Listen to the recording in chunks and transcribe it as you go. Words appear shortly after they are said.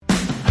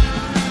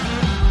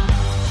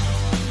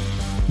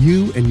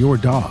You and your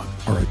dog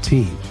are a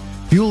team.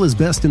 Fuel is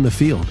best in the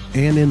field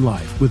and in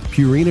life with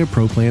Purina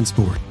Pro Plan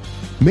Sport.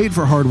 Made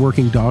for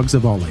hardworking dogs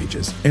of all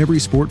ages, every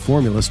sport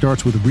formula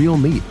starts with real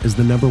meat as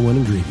the #1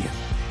 ingredient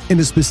and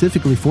is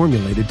specifically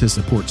formulated to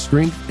support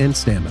strength and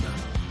stamina.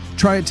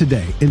 Try it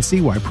today and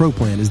see why Pro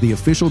Plan is the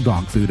official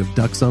dog food of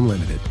Ducks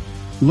Unlimited.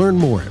 Learn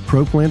more at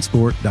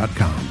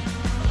ProPlansport.com.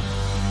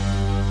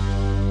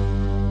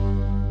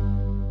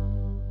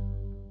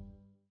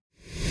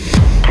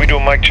 Do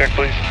a mic check,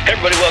 please. Hey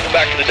everybody, welcome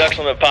back to the Ducks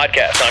Unlimited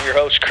podcast. I'm your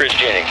host, Chris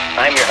Jennings.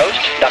 I'm your host,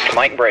 Dr.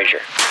 Mike Brazier.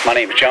 My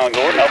name is John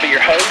Gordon. I'll be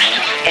your host.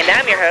 And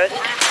I'm your host,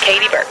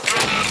 Katie Burke.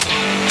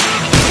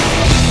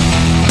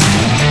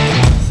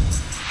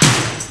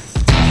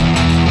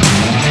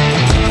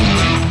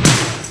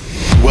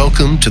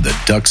 Welcome to the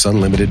Ducks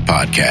Unlimited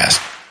podcast,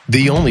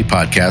 the only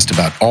podcast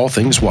about all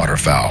things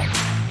waterfowl.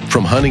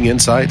 From hunting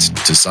insights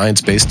to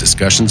science-based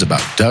discussions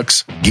about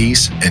ducks,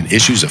 geese, and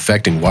issues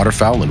affecting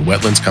waterfowl and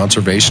wetlands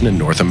conservation in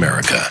North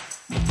America.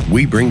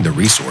 We bring the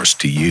resource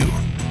to you,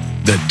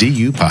 the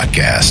DU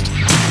Podcast.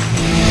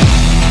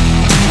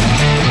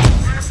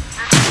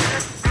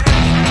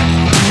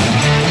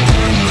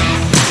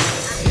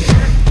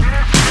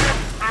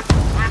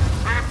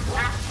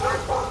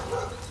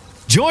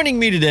 Joining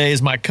me today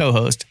is my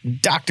co-host,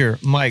 Dr.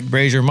 Mike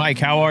Brazier. Mike,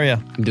 how are you?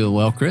 I'm doing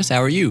well, Chris.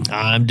 How are you?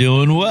 I'm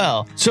doing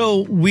well.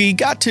 So we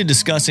got to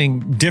discussing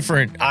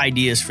different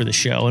ideas for the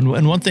show.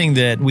 And one thing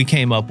that we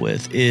came up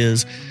with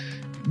is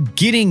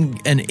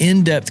getting an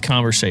in-depth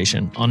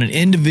conversation on an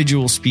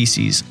individual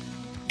species.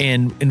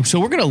 And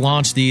so we're going to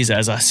launch these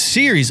as a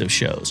series of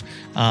shows.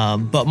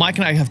 But Mike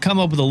and I have come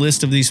up with a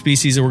list of these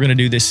species that we're going to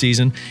do this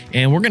season.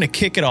 And we're going to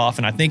kick it off.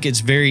 And I think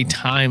it's very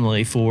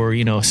timely for,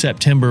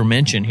 September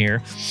mention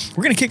here.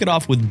 We're going to kick it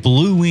off with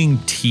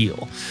blue-winged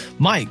teal.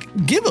 Mike,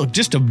 give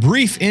just a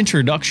brief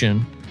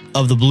introduction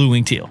of the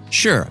blue-winged teal.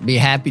 Sure, be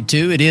happy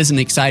to. It is an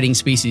exciting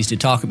species to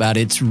talk about.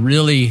 It's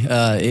really,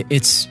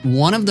 it's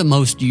one of the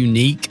most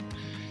unique,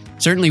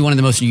 certainly one of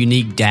the most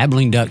unique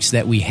dabbling ducks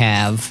that we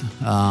have.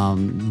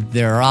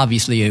 There are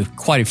obviously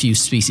quite a few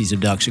species of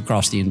ducks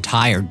across the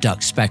entire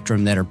duck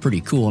spectrum that are pretty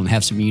cool and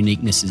have some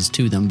uniquenesses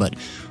to them. But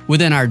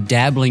within our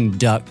dabbling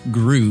duck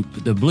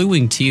group, the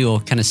blue-winged teal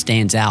kind of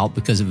stands out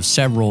because of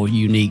several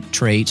unique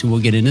traits, and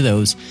we'll get into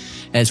those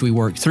as we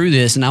work through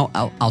this. And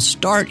I'll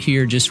start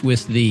here just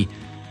with the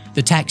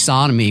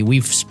taxonomy.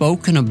 We've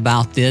spoken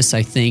about this,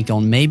 I think,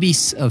 on maybe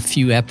a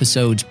few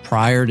episodes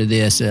prior to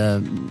this,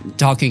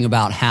 talking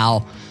about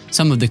how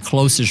some of the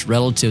closest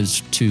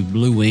relatives to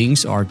blue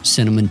wings are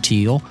cinnamon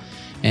teal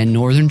and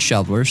northern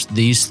shovelers.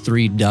 These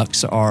three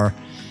ducks are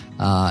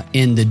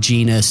in the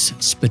genus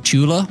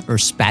Spatula or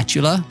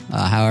Spatula,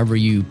 however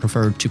you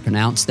prefer to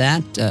pronounce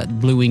that.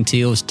 Blue-winged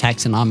teal's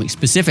taxonomic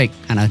specific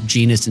kind of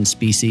genus and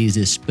species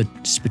is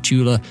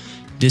Spatula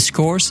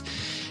discourse.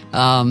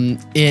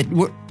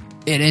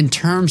 In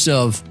terms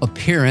of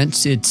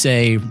appearance, it's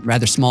a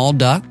rather small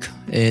duck.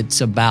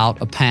 It's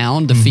about a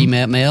pound. The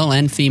male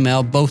and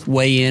female both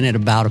weigh in at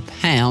about a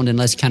pound. And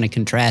let's kind of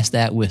contrast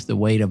that with the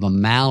weight of a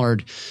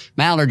mallard.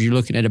 Mallard, you're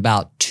looking at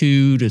about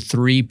 2 to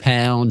 3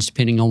 pounds,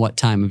 depending on what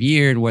time of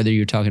year and whether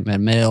you're talking about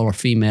male or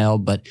female.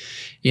 But,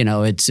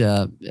 it's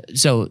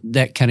so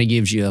that kind of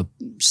gives you a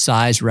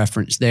size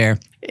reference there.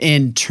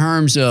 In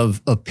terms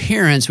of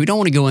appearance, we don't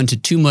want to go into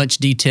too much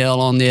detail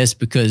on this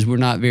because we're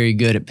not very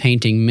good at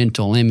painting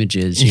mental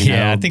images.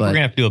 I think we're going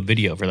to have to do a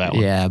video for that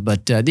one. Yeah,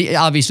 but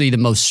obviously the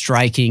most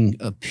striking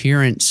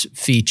appearance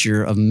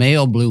feature of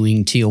male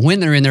blue-winged teal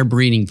when they're in their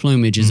breeding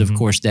plumage is, of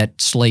course,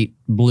 that slate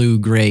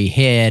blue-gray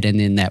head and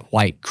then that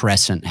white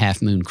crescent,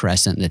 half-moon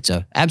crescent. That's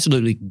a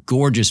absolutely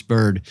gorgeous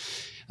bird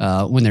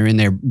when they're in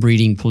their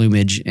breeding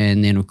plumage,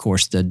 and then of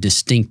course the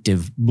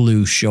distinctive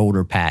blue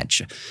shoulder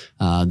patch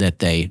that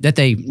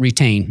they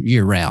retain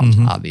year round,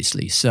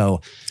 obviously.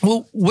 So,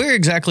 well, where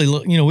exactly?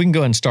 We can go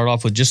ahead and start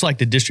off with just like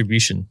the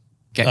distribution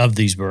of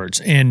these birds,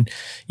 and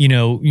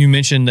you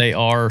mentioned they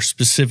are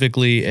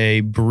specifically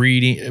a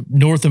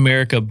North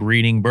America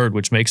breeding bird,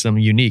 which makes them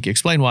unique.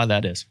 Explain why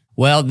that is.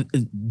 Well,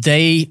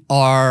 they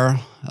are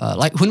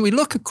like when we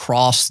look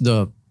across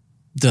the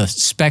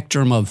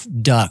spectrum of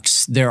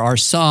ducks, there are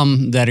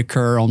some that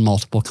occur on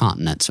multiple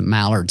continents.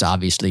 Mallards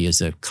obviously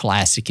is a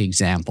classic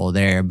example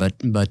there, but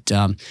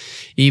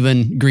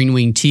even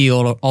green-winged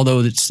teal, although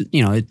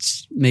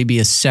it's maybe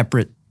a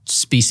separate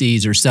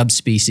species or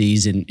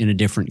subspecies in a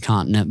different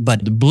continent.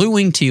 But the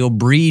blue-winged teal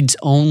breeds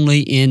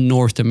only in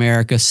North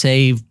America,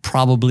 save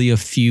probably a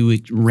few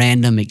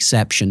random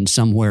exceptions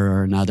somewhere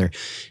or another.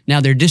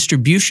 Now, their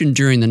distribution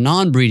during the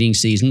non-breeding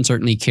season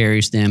certainly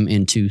carries them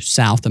into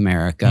South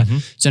America,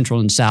 Central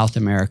and South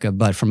America.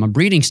 But from a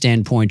breeding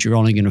standpoint, you're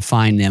only going to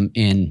find them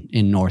in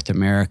North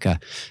America.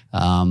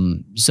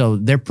 So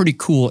they're pretty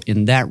cool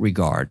in that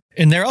regard.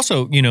 And they're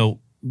also,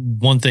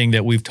 one thing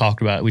that we talk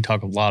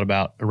a lot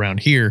about around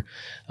here,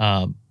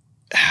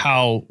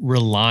 how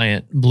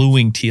reliant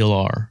blue-winged teal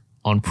are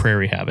on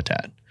prairie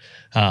habitat.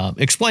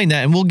 explain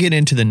that, and we'll get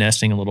into the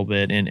nesting a little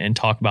bit and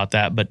talk about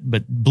that.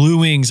 But blue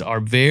wings are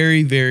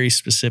very, very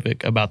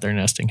specific about their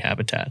nesting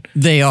habitat.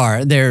 They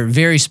are. They're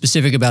very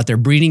specific about their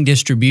breeding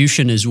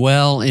distribution as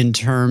well, in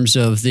terms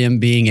of them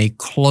being a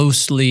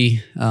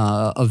closely,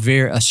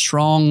 a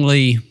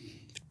strongly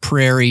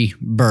prairie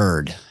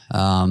bird.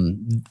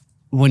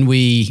 When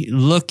we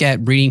look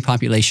at breeding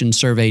population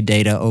survey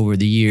data over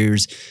the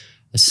years,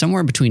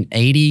 somewhere between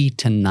 80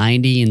 to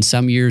 90, in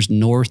some years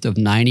north of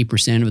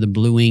 90% of the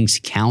blue wings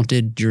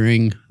counted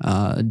during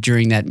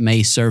that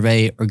May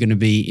survey are going to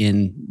be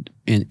in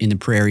the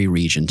prairie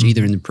regions,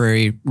 either in the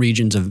prairie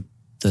regions of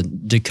the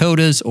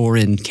Dakotas or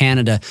in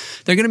Canada.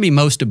 They're going to be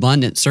most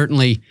abundant,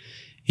 certainly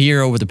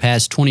here over the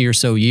past 20 or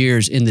so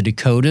years in the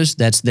Dakotas.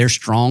 That's their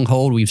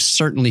stronghold. We've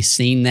certainly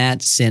seen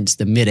that since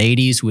the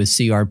mid-'80s with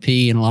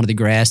CRP and a lot of the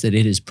grass that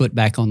it has put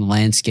back on the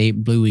landscape.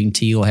 Blue-winged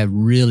teal have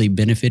really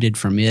benefited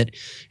from it,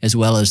 as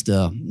well as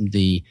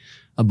the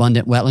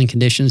abundant wetland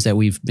conditions that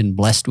we've been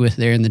blessed with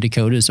there in the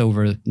Dakotas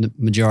over the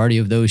majority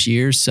of those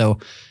years. So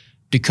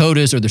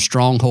Dakotas are the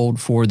stronghold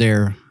for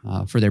their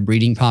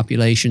breeding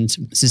populations.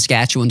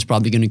 Saskatchewan's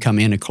probably going to come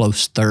in a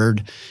close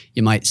third,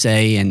 you might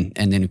say, and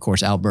then of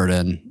course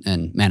Alberta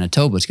and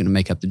Manitoba is going to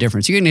make up the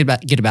difference. You're going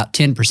to get about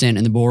 10%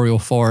 in the boreal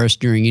forest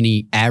during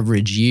any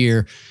average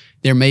year.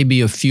 There may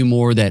be a few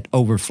more that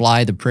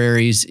overfly the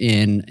prairies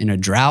in a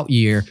drought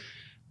year,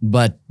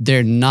 but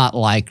they're not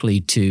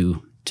likely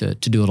to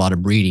do a lot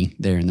of breeding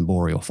there in the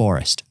boreal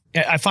forest.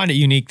 I find it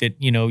unique that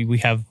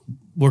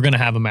we're going to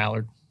have a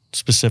mallard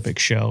specific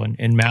show,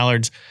 and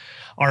mallards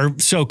are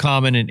so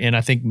common, and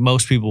I think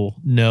most people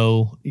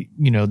know,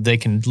 they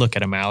can look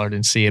at a mallard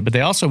and see it, but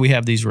we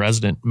have these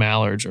resident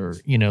mallards, or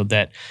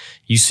that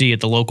you see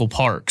at the local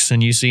parks,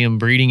 and you see them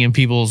breeding in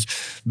people's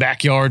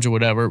backyards or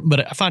whatever.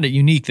 But I find it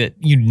unique that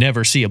you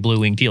never see a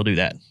blue-winged teal do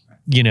that,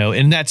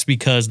 and that's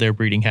because their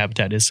breeding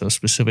habitat is so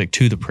specific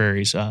to the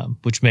prairies,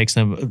 which makes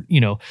them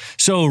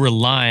so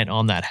reliant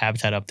on that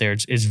habitat up there.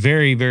 It's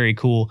very, very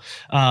cool.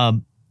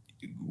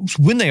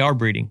 When they are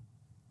breeding,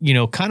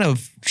 kind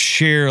of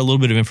share a little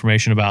bit of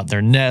information about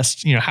their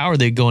nests. How are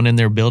they going in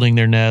there building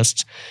their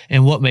nests,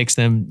 and what makes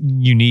them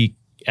unique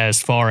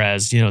as far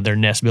as, their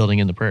nest building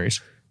in the prairies?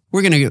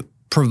 We're going to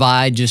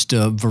provide just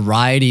a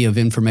variety of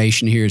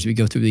information here as we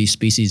go through these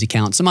species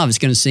accounts. Some of it's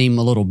going to seem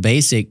a little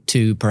basic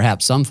to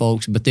perhaps some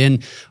folks, but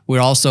then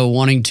we're also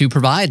wanting to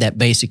provide that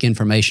basic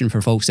information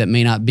for folks that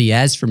may not be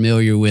as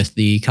familiar with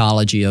the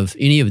ecology of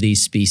any of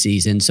these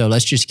species. And so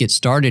let's just get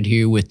started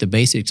here with the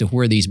basics of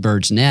where these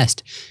birds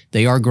nest.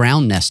 They are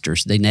ground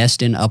nesters. They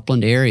nest in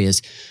upland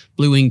areas.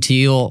 Blue-winged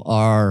teal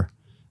are,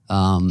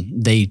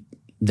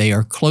 they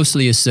are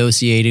closely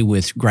associated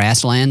with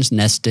grasslands,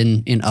 nest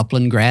in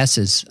upland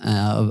grasses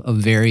of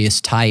various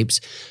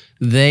types.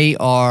 They're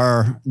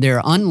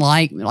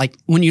unlike, like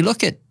when you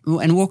look at,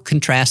 and we'll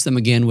contrast them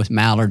again with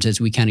mallards as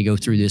we kind of go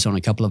through this on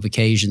a couple of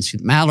occasions.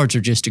 Mallards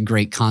are just a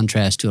great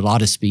contrast to a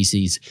lot of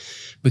species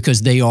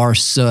because they are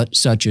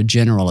such a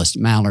generalist.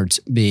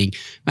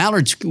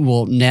 Mallards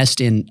will nest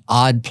in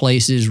odd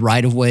places,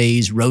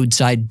 right-of-ways,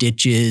 roadside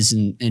ditches,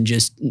 and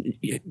just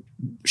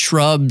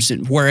shrubs,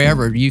 and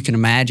wherever you can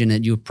imagine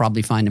it, you'll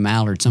probably find a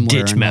mallard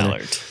somewhere. Ditch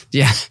mallard.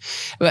 Yeah.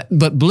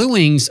 But blue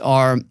wings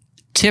are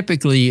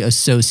typically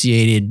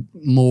associated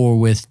more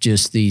with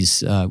just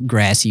these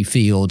grassy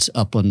fields,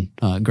 upland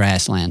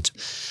grasslands.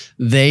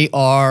 They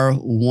are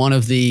one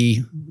of the,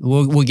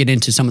 we'll get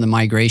into some of the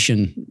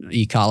migration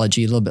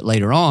ecology a little bit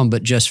later on,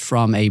 but just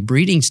from a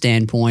breeding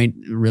standpoint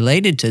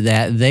related to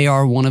that, they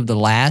are one of the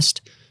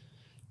last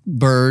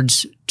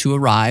birds to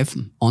arrive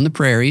on the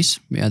prairies.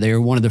 Yeah, they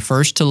are one of the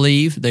first to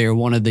leave. They are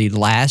one of the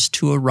last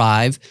to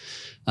arrive.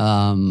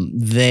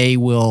 They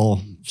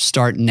will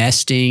start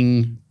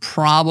nesting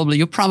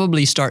you'll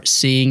probably start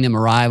seeing them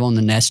arrive on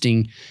the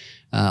nesting,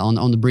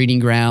 on the breeding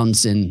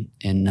grounds in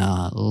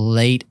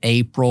late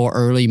April,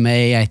 early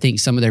May. I think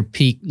some of their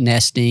peak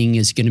nesting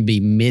is going to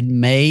be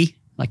mid-May,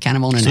 like kind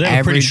of on an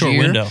average short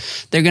year. Window.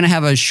 They're going to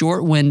have a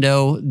short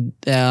window.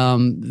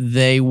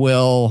 They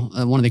will,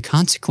 one of the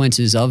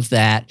consequences of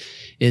that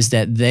is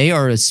that they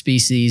are a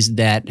species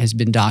that has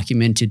been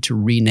documented to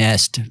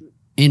re-nest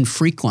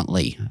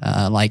infrequently.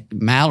 Like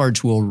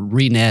mallards will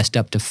re-nest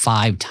up to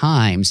 5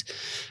 times.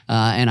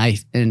 And I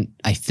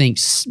think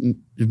there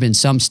have been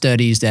some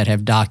studies that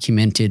have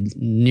documented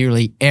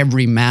nearly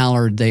every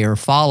mallard they are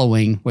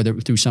following, whether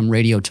through some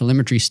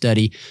radiotelemetry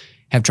study,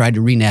 have tried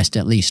to re-nest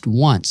at least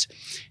once.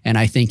 And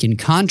I think in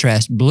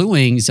contrast, blue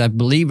wings, I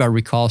believe I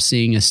recall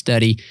seeing a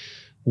study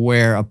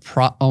where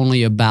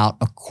only about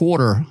a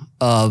quarter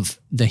of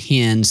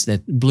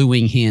the blue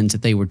wing hens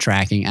that they were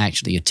tracking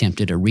actually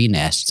attempted a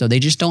re-nest. So they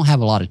just don't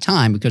have a lot of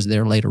time because of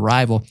their late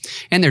arrival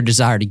and their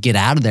desire to get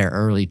out of there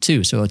early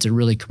too. So it's a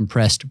really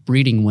compressed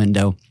breeding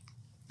window.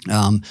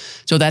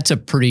 So that's a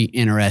pretty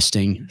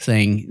interesting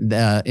thing.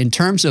 In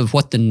terms of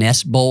what the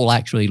nest bowl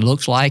actually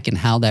looks like and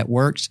how that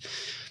works,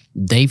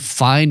 they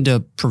find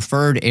a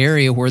preferred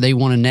area where they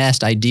want to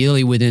nest,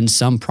 ideally within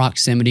some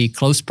proximity,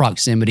 close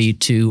proximity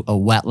to a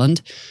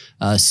wetland.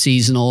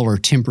 Seasonal or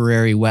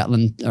temporary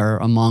wetland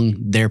are among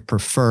their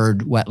preferred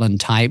wetland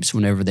types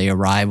whenever they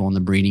arrive on the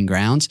breeding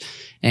grounds.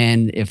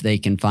 And if they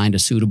can find a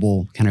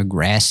suitable kind of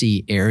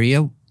grassy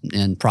area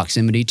in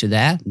proximity to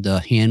that, the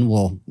hen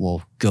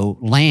will go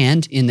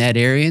land in that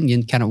area and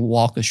then kind of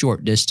walk a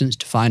short distance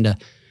to find a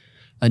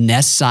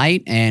nest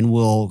site, and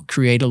will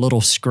create a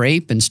little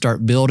scrape and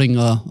start building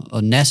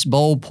a nest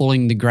bowl,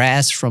 pulling the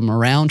grass from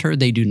around her.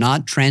 They do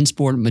not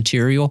transport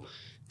material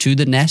to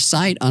the nest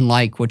site,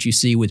 unlike what you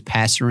see with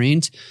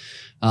passerines.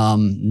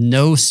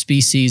 No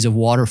species of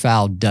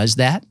waterfowl does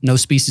that. No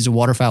species of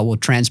waterfowl will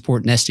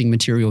transport nesting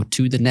material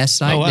to the nest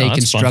site. Oh, wow, they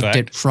that's a fun construct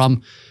fact. it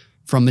from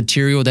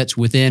material that's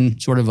within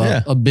sort of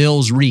a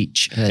bill's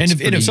reach. And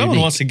if someone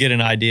wants to get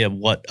an idea of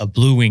what a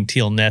blue-winged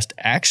teal nest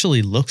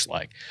actually looks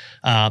like,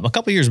 a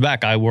couple years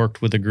back, I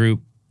worked with a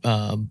group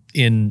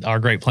in our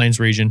Great Plains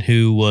region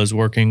who was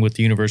working with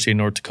the University of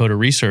North Dakota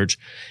Research,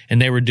 and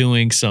they were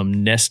doing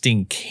some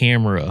nesting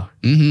camera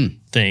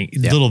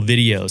little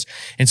videos.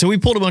 And so we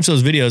pulled a bunch of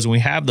those videos, and we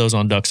have those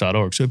on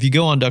ducks.org. So if you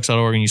go on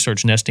ducks.org and you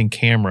search nesting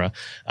camera,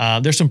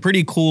 there's some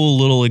pretty cool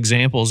little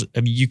examples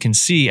of, you can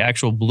see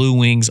actual blue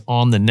wings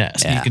on the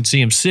nest. Yeah. You can see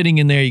them sitting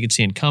in there. You can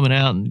see them coming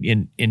out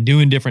and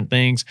doing different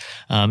things,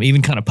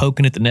 even kind of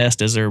poking at the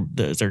nest as they're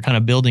kind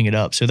of building it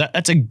up. So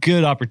that's a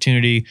good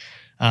opportunity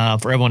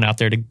for everyone out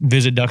there to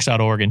visit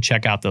ducks.org and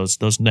check out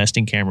those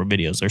nesting camera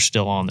videos. They're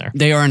still on there.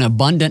 They are an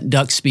abundant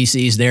duck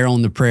species there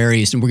on the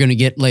prairies, and we're going to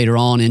get later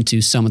on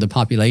into some of the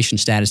population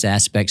status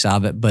aspects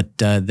of it, but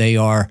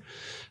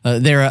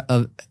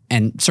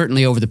and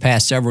certainly over the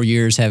past several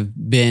years have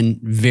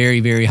been very,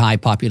 very high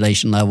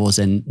population levels,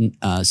 and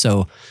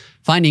so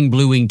finding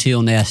blue-winged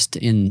teal nest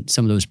in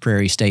some of those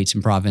prairie states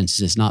and provinces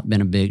has not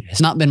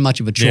been much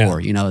of a chore.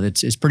 Yeah. You know,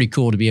 it's pretty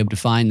cool to be able to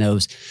find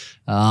those.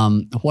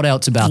 What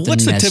else about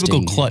What's the the nesting?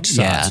 typical clutch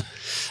size?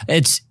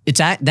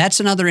 Yeah, that's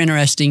another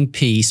interesting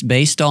piece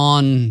based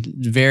on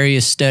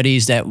various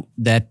studies that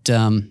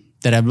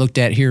I've looked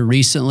at here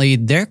recently.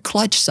 Their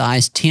clutch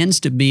size tends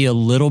to be a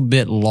little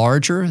bit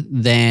larger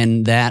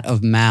than that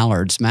of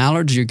mallards.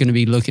 Mallards, you're going to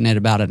be looking at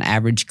about an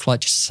average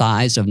clutch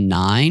size of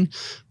 9.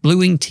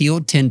 Blue-winged teal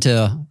tend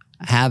to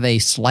have a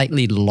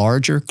slightly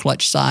larger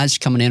clutch size,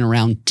 coming in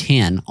around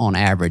 10 on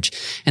average.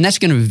 And that's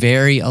going to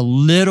vary a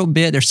little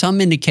bit. There's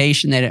some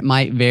indication that it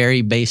might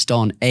vary based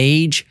on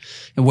age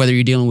and whether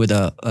you're dealing with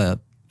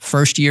a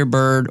first-year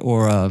bird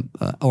or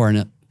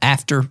an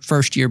after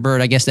first-year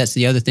bird. I guess that's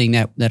the other thing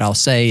that I'll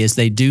say is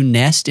they do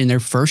nest in their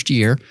first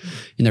year,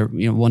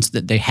 once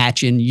that they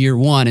hatch in year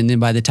one, and then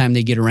by the time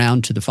they get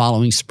around to the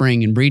following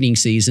spring and breeding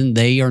season,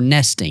 they are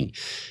nesting.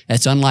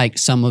 That's unlike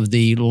some of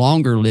the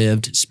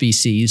longer-lived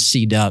species,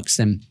 sea ducks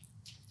and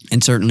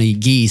certainly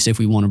geese. If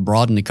we want to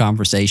broaden the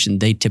conversation,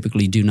 they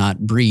typically do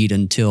not breed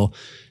until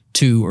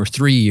 2 or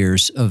 3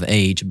 years of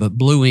age. But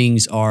blue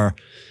wings are,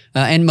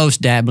 and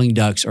most dabbling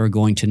ducks are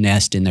going to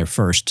nest in their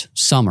first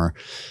summer.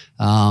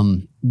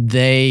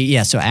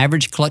 So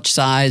average clutch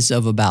size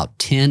of about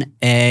 10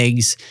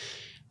 eggs.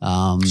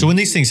 So when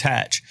these things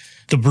hatch,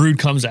 the brood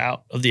comes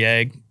out of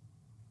the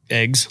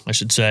eggs, I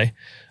should say.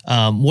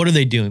 What are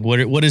they doing?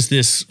 What is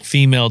this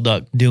female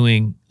duck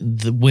doing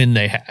when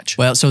they hatch?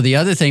 Well, so the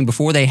other thing,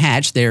 before they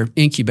hatch, they're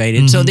incubated.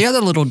 Mm-hmm. So the other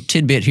little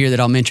tidbit here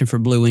that I'll mention for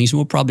blue wings, and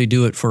we'll probably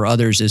do it for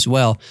others as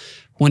well.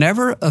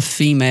 Whenever a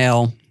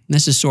female,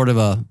 this is sort of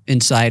a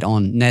insight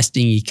on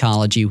nesting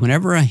ecology,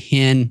 whenever a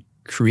hen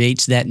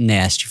creates that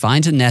nest, she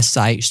finds a nest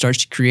site, starts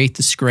to create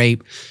the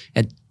scrape,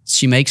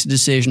 she makes a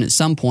decision at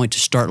some point to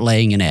start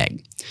laying an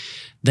egg.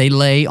 They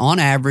lay, on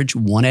average,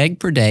 1 egg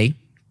per day.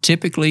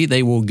 Typically,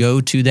 they will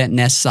go to that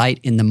nest site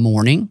in the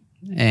morning,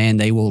 and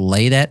they will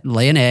lay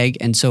an egg.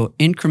 And so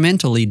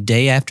incrementally,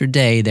 day after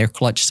day, their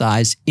clutch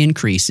size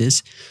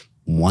increases,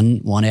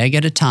 one egg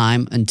at a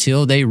time,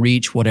 until they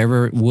reach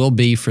whatever it will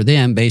be for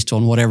them, based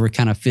on whatever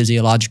kind of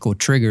physiological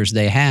triggers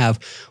they have,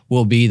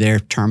 will be their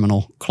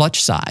terminal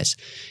clutch size.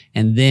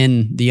 And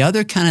then the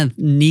other kind of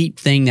neat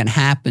thing that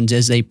happens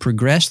as they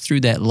progress through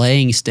that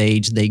laying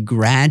stage, they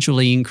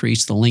gradually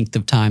increase the length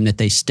of time that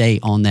they stay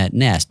on that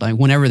nest. Like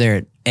whenever they're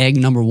at egg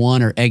number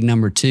 1 or egg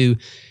number 2,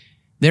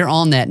 they're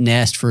on that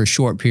nest for a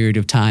short period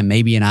of time,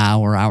 maybe an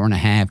hour, hour and a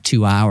half,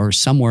 2 hours,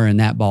 somewhere in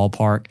that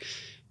ballpark.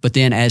 But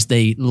then as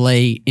they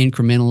lay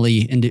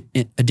incrementally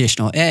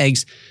additional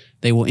eggs,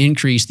 they will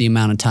increase the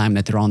amount of time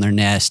that they're on their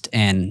nest.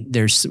 And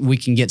we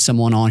can get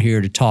someone on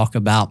here to talk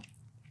about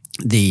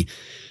the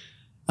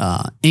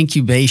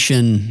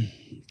incubation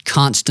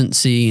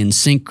constancy and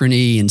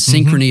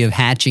synchrony of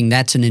hatching.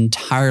 That's an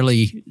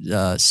entirely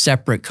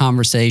separate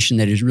conversation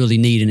that is really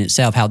neat in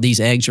itself, how these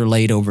eggs are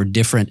laid over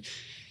different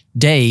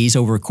days,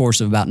 over a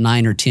course of about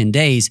 9 or 10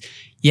 days,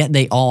 yet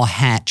they all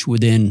hatch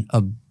within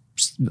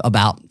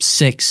about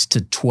 6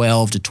 to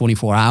 12 to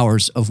 24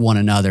 hours of one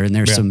another. And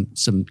there's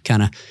some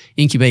kind of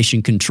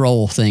incubation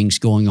control things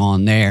going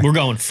on there. We're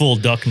going full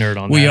duck nerd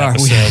on that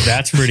episode.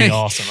 That's pretty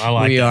awesome. I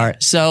like that. We are.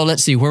 So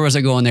let's see, where was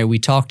I going there? We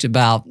talked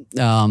about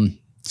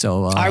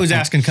So I was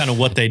asking kind of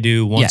what they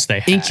do once they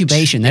hatch.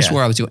 Incubation. That's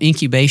where I was going.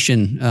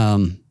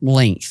 Incubation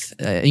length.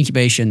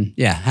 Incubation.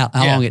 Yeah, how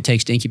long it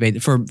takes to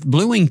incubate. For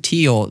blue-winged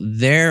teal,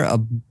 they're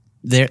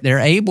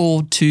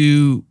able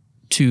to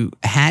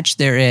hatch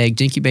their eggs,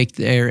 incubate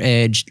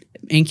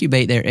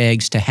their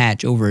eggs to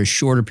hatch over a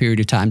shorter period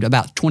of time,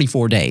 about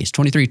 24 days,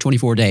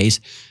 24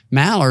 days.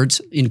 Mallards,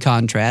 in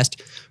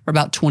contrast, are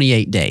about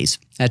 28 days.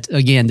 That's,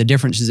 again, the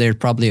difference is there's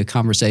probably a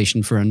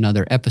conversation for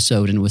another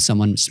episode and with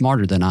someone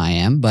smarter than I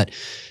am. But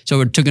so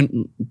we're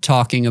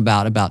talking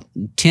about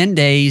 10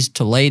 days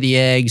to lay the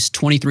eggs,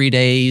 23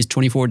 days,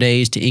 24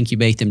 days to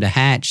incubate them to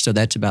hatch. So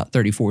that's about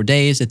 34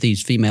 days that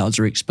these females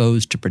are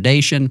exposed to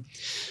predation.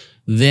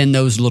 Then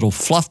those little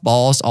fluff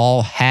balls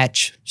all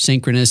hatch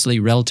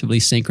relatively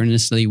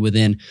synchronously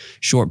within a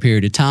short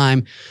period of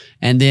time.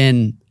 And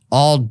then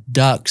all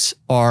ducks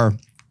are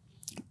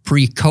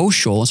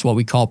precocial. It's what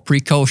we call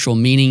precocial,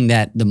 meaning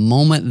that the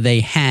moment they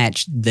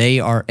hatch, they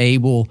are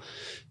able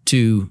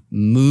to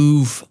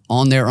move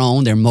on their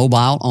own. They're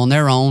mobile on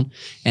their own,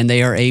 and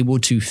they are able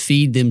to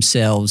feed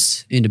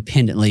themselves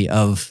independently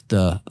of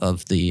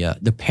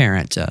the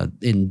parent.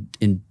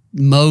 In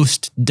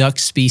most duck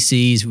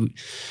species,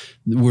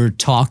 we're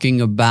talking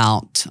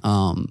about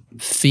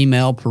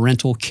female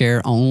parental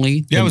care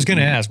only. Yeah, I was going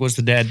to ask, what's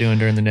the dad doing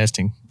during the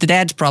nesting? The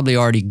dad's probably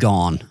already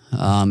gone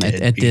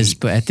at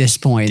this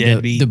point.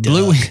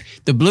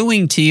 The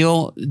blue-winged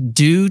teal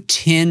do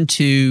tend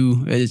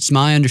to, it's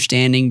my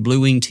understanding,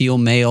 blue-winged teal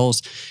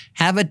males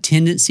have a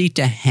tendency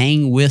to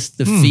hang with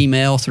the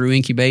female through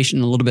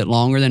incubation a little bit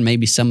longer than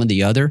maybe some of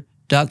the other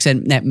ducks,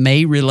 and that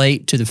may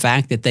relate to the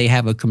fact that they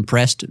have a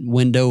compressed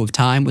window of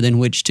time within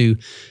which to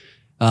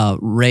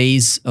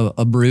raise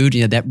a brood.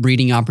 That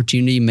breeding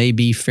opportunity may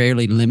be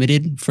fairly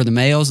limited for the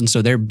males, and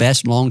so their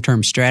best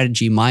long-term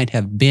strategy might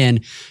have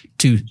been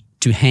to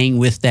hang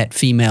with that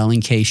female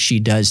in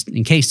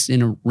case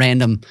in a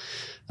random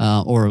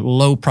or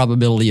low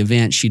probability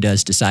event she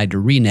does decide to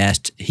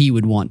re-nest, he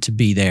would want to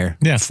be there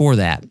for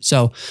that.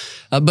 So,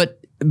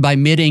 but by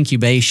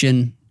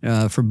mid-incubation,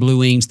 for blue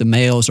wings, the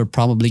males are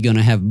probably going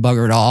to have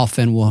buggered off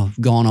and will have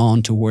gone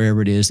on to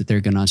wherever it is that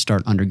they're going to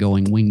start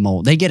undergoing wing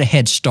molt. They get a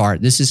head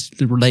start. This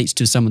relates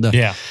to some of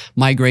the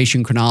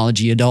migration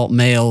chronology. Adult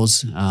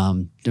males,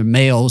 the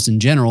males in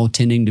general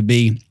tending to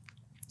be,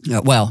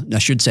 I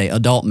should say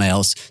adult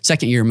males,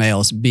 second-year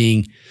males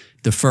being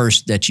the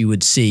first that you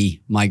would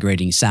see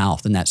migrating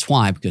south. And that's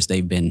why, because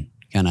they've been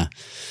kind of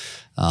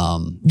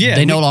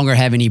they no longer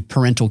have any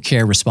parental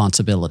care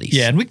responsibilities.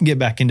 Yeah, and we can get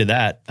back into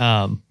that.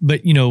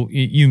 But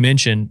you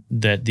mentioned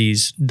that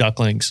these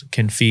ducklings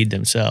can feed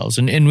themselves,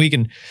 and we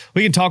can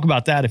talk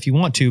about that if you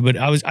want to. But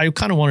I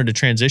kind of wanted to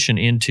transition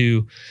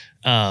into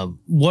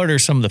what are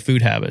some of the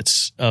food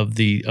habits of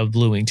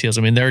blue-winged teals?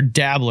 I mean, they're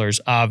dabblers,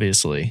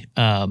 obviously,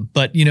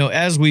 but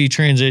as we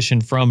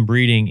transition from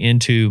breeding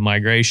into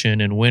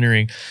migration and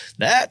wintering,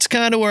 that's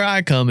kind of where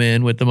I come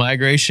in with the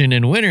migration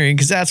and wintering,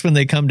 because that's when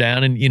they come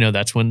down, and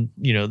that's when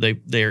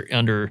they're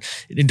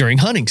during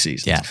hunting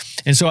season. Yeah,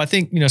 and so I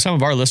think some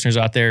of our listeners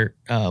out there,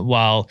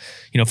 while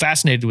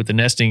fascinated with the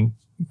nesting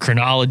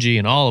chronology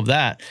and all of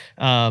that,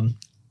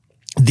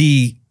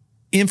 the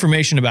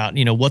information about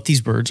what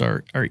these birds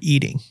are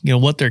eating,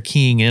 what they're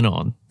keying in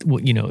on,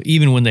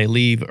 even when they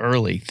leave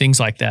early, things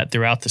like that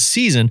throughout the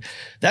season,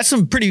 that's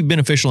some pretty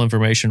beneficial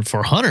information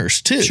for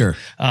hunters too. Sure.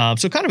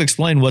 So kind of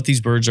explain what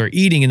these birds are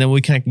eating, and then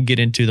we can get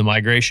into the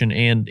migration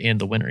and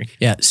the wintering.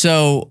 Yeah.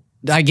 So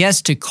I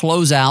guess to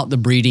close out the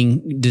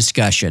breeding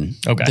discussion,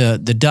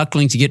 the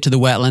ducklings, to get to the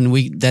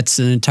wetland, that's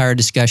an entire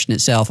discussion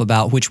itself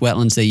about which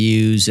wetlands they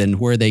use and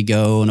where they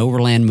go and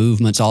overland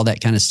movements, all that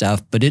kind of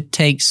stuff. But it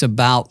takes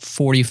about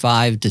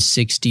 45 to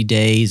 60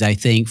 days, I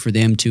think, for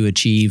them to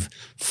achieve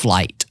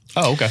flight.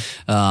 Oh, okay.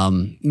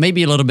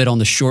 Maybe a little bit on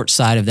the short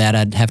side of that.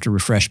 I'd have to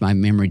refresh my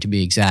memory to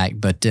be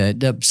exact, but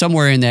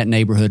somewhere in that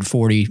neighborhood,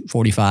 40,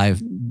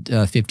 45,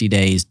 50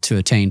 days to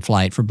attain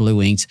flight for blue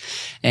wings.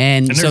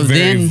 And they're so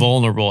very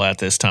vulnerable at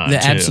this time, too.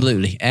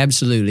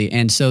 Absolutely.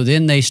 And so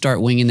then they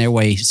start winging their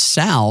way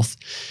south.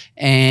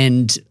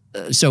 And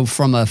so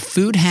from a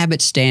food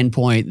habit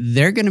standpoint,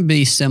 they're going to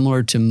be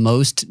similar to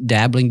most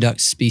dabbling duck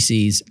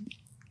species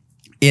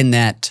in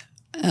that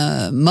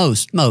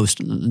most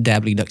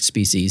dabbling duck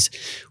species,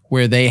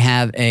 where they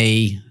have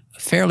a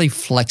fairly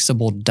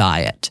flexible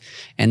diet.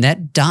 And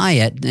that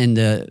diet and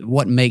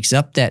what makes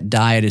up that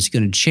diet is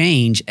going to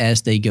change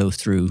as they go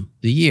through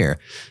the year.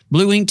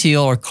 Blue-winged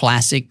teal are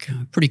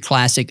pretty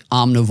classic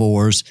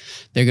omnivores.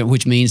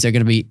 Which means they're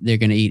going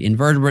to eat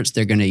invertebrates,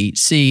 they're going to eat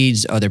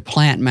seeds, other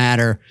plant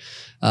matter.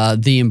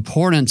 The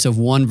importance of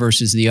one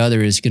versus the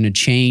other is going to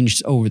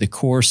change over the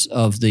course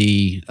of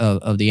the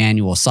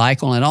annual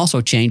cycle, and it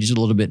also changes a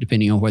little bit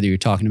depending on whether you're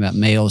talking about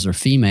males or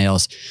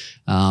females.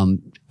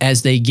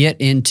 as they get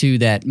into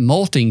that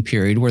molting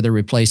period where they're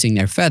replacing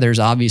their feathers,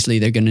 obviously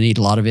they're going to need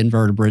a lot of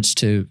invertebrates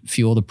to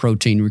fuel the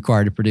protein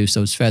required to produce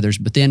those feathers.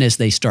 But then as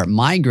they start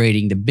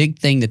migrating, the big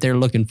thing that they're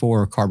looking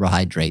for are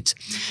carbohydrates.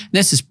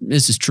 This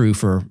is true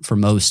for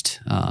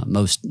most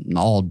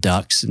all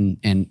ducks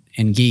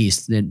and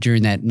geese, that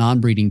during that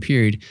non-breeding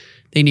period,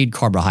 they need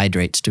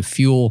carbohydrates to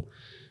fuel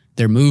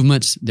their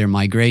movements, their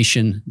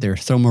migration, their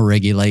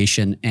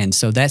thermoregulation. And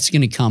so that's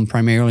going to come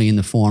primarily in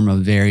the form of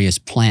various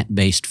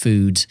plant-based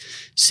foods,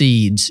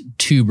 seeds,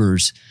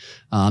 tubers.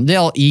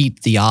 They'll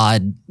eat the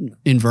odd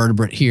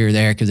invertebrate here or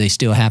there because they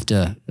still have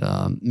to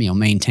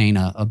maintain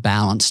a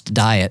balanced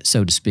diet,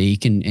 so to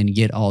speak, and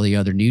get all the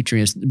other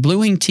nutrients.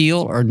 Blue-winged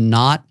teal are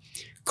not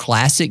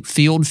classic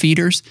field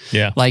feeders,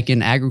 like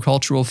in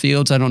agricultural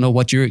fields. I don't know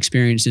what your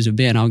experiences have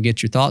been. I'll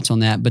get your thoughts on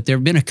that. But there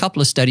have been a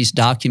couple of studies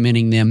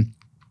documenting them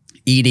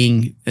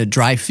eating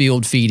dry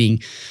field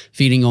feeding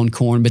on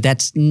corn, but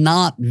that's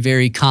not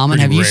very common.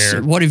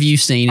 What have you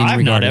seen?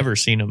 I've not ever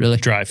seen them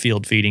dry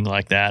field feeding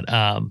like that.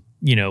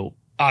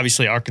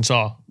 Obviously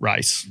Arkansas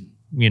rice.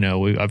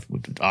 I've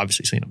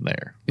obviously seen them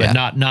there,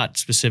 but not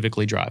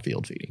specifically dry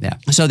field feeding. Yeah.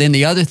 So then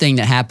the other thing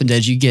that happens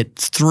as you go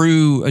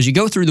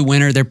through the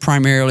winter, they're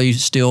primarily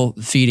still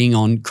feeding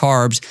on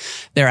carbs.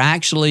 They're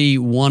actually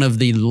one of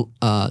the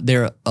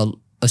they're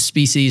a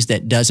species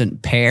that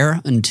doesn't pair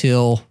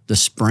until the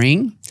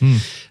spring.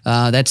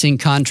 That's in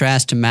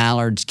contrast to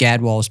mallards,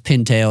 gadwalls,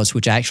 pintails,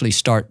 which actually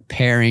start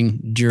pairing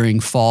during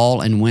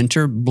fall and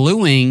winter. Blue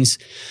wings,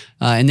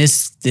 and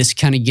this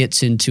kind of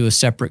gets into a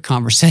separate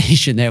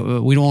conversation that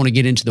we don't want to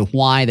get into the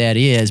why that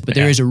is, but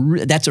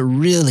that's a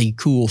really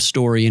cool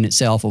story in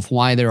itself of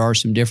why there are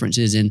some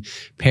differences in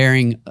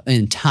pairing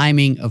and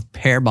timing of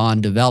pair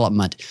bond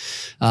development.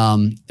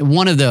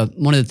 One of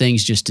the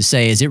things just to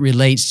say is it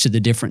relates to the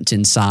difference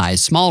in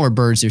size. Smaller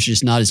birds, there's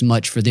just not as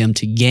much for them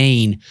to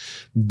gain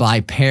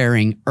by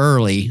pairing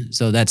early.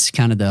 So that's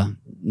kind of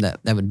that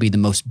would be the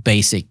most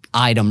basic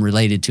item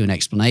related to an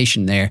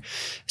explanation there.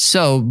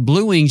 So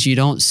blue wings, you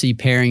don't see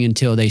pairing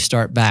until they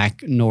start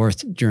back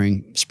north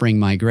during spring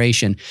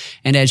migration.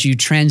 And as you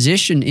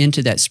transition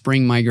into that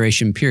spring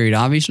migration period,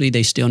 obviously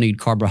they still need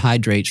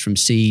carbohydrates from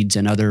seeds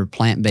and other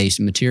plant-based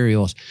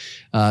materials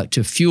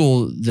to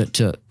fuel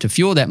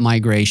that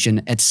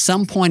migration. At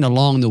some point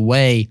along the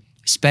way,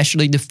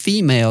 especially the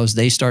females,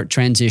 they start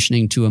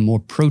transitioning to a more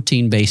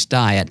protein-based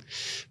diet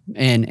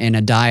and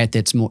a diet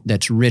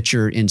that's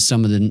richer in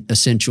some of the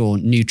essential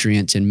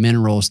nutrients and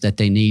minerals that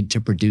they need to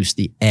produce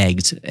the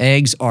eggs.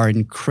 Eggs are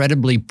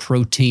incredibly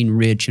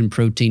protein-rich and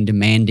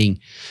protein-demanding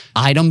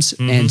items,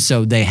 and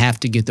so they have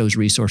to get those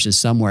resources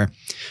somewhere.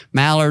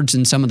 Mallards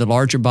and some of the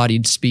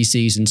larger-bodied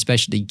species, and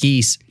especially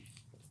geese,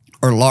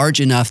 are large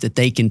enough that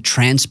they can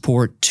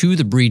transport to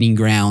the breeding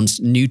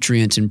grounds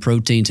nutrients and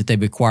proteins that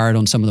they've acquired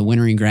on some of the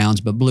wintering grounds,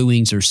 but blue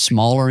wings are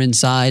smaller in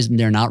size and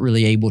they're not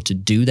really able to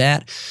do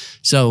that.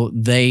 So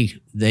they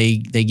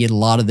get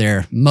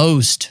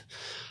most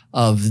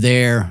of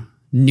their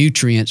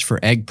nutrients for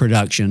egg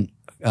production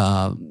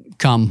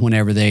come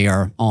whenever they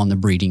are on the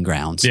breeding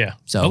grounds. Yeah.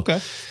 So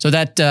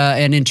that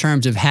and in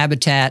terms of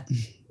habitat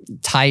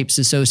types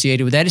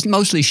associated with that, it's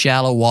mostly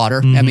shallow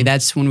water. I mean,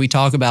 that's when we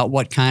talk about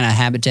what kind of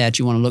habitat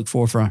you want to look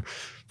for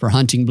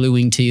hunting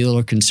blue-winged teal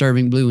or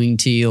conserving blue-winged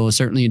teal.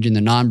 Certainly during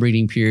the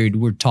non-breeding period,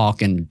 we're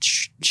talking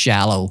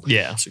shallow,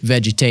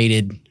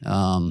 vegetated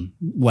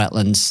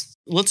wetlands.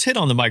 Let's hit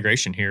on the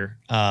migration here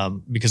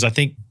because I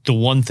think the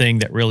one thing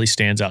that really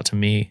stands out to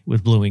me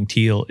with blue-winged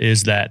teal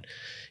is that,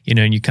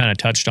 and you kind of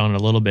touched on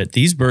it a little bit,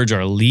 these birds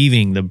are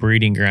leaving the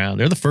breeding ground.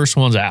 They're the first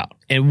ones out.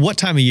 And what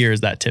time of year is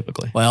that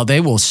typically? Well,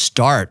 they will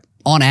start.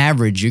 On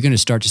average, you're going to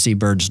start to see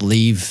birds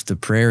leave the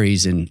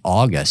prairies in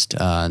August.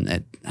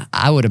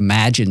 I would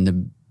imagine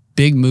the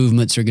big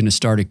movements are going to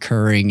start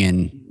occurring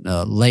in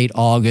late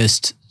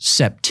August,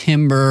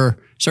 September.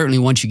 Certainly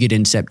once you get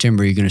in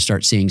September, you're going to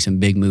start seeing some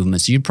big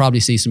movements. You'd probably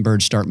see some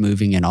birds start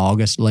moving in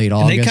August, late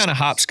August. And they kind of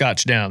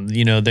hopscotch down.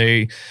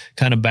 They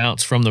kind of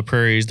bounce from the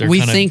prairies. We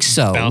think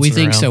so.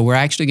 We're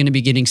actually going to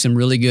be getting some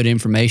really good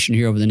information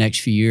here over the next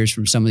few years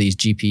from some of these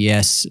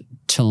GPS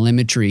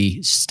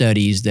telemetry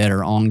studies that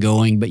are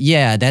ongoing. But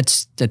yeah,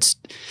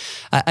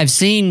 I've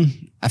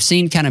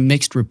seen kind of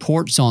mixed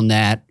reports on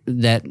that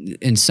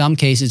in some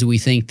cases we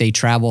think they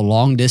travel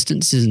long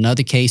distances. In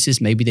other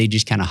cases, maybe they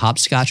just kind of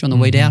hopscotch on the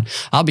way down.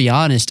 I'll be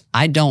honest,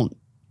 I don't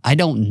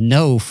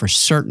know for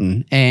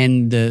certain.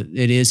 And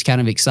it is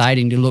kind of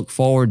exciting to look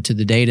forward to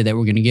the data that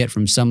we're going to get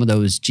from some of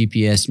those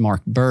GPS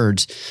marked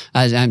birds.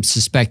 I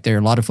suspect there are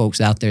a lot of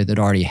folks out there that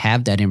already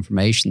have that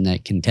information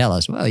that can tell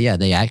us, well, yeah,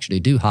 they actually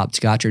do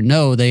hopscotch, or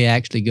no, they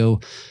actually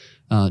go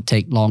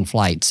take long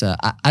flights.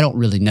 I don't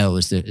really know,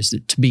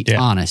 to be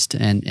honest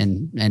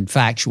and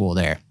factual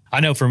there. I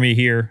know for me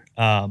here,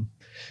 in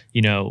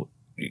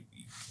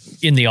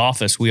the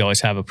office, we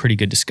always have a pretty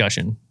good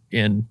discussion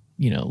in,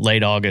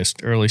 late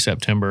August, early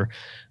September.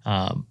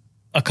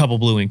 A couple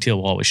blue-winged teal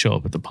will always show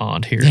up at the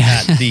pond here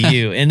at the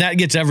U, and that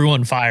gets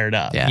everyone fired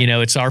up. Yeah.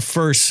 It's our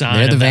first sign.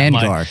 They're the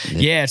vanguard.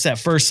 It's that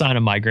first sign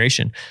of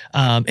migration.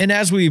 And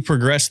as we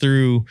progress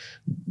through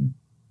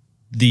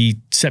the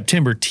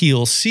September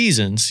teal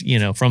seasons,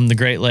 from the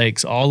Great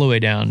Lakes all the way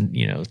down,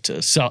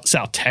 to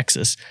South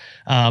Texas,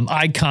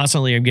 I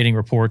constantly am getting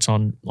reports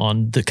on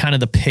the kind of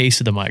the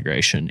pace of the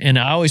migration. And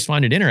I always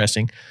find it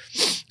interesting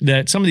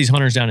that some of these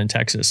hunters down in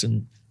Texas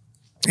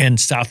and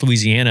South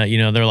Louisiana,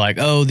 they're like,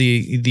 oh,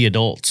 the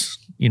adults,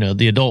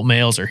 the adult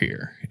males are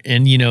here.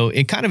 And,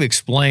 it kind of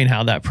explain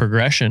how that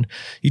progression,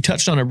 you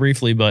touched on it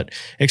briefly, but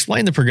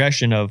explain the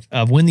progression of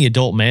when the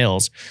adult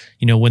males,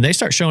 when they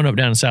start showing up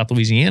down in South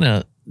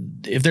Louisiana,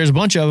 if there's a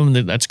bunch of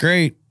them, that's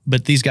great.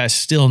 But these guys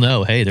still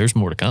know, hey, there's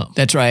more to come.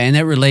 That's right. And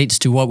that relates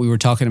to what we were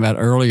talking about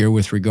earlier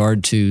with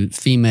regard to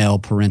female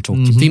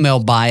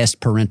biased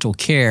parental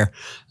care.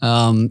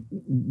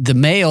 The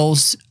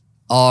males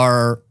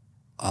are,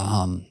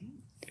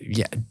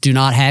 do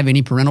not have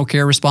any parental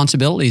care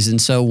responsibilities.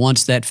 And so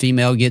once that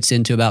female gets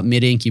into about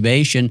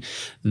mid-incubation,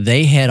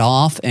 they head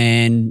off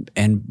and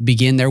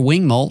begin their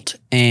wing molt,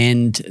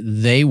 and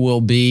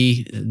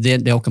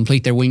they'll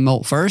complete their wing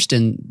molt first,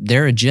 and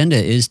their agenda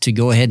is to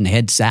go ahead and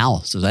head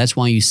south. So that's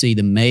why you see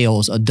the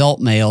males, adult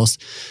males,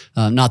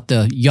 not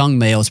the young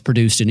males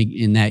produced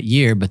in that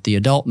year, but the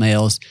adult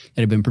males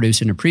that have been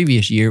produced in the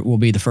previous year will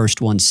be the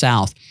first ones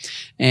south.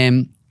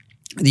 And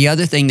the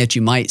other thing that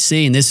you might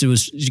see, and this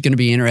is going to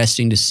be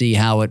interesting to see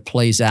how it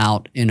plays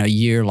out in a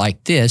year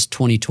like this,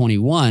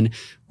 2021,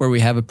 where we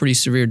have a pretty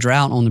severe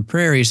drought on the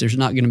prairies. There's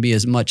not going to be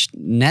as much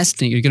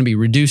nesting. There's going to be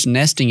reduced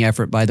nesting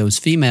effort by those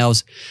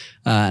females.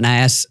 And I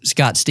asked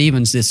Scott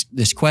Stevens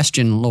this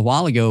question a little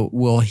while ago.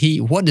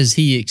 What does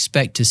he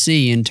expect to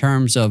see in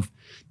terms of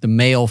the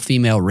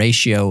male-female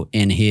ratio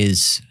in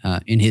his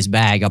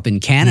bag up in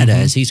Canada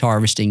as he's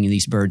harvesting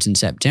these birds in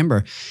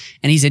September?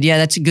 And he said, yeah,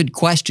 that's a good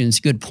question. It's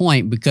a good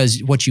point,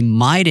 because what you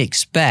might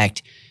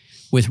expect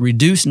with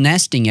reduced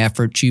nesting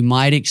efforts, you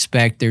might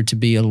expect there to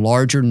be a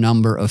larger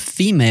number of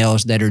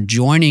females that are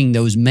joining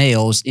those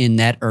males in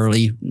that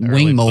early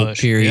wing molt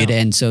period. Yeah.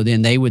 And so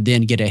then they would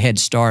then get a head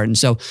start. And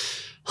so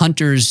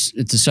hunters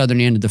at the southern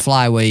end of the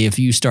flyway, if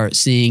you start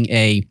seeing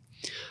a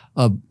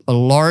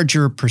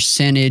larger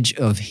percentage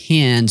of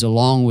hens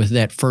along with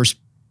that first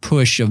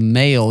push of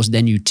males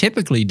than you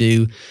typically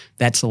do,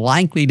 that's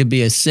likely to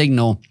be a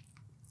signal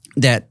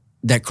that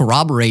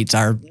corroborates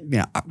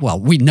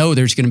we know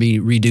there's going to be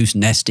reduced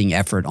nesting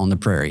effort on the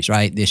prairies,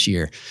 right, this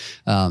year.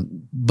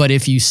 But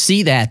if you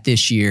see that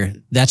this year,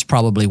 that's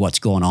probably what's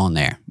going on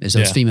there, is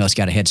those females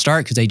got a head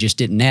start because they just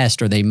didn't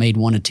nest, or they made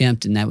one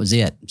attempt and that was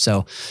it.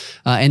 So,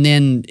 and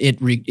then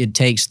it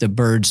takes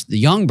the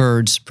young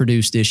birds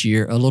produced this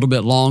year a little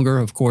bit longer,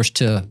 of course,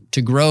 to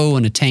grow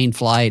and attain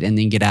flight and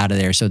then get out of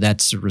there. So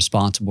that's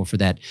responsible for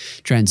that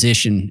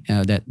transition,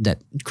 that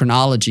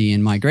chronology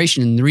and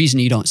migration. And the reason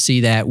you don't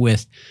see that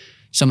with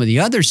some of the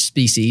other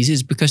species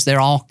is because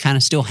they're all kind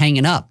of still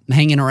hanging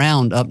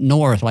around up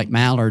north, like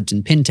mallards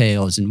and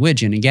pintails and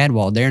widgeon and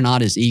gadwall. They're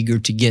not as eager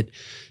to get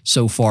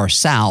so far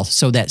south.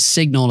 So that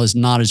signal is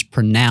not as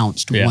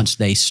pronounced once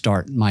they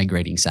start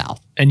migrating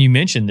south. And you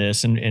mentioned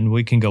this, and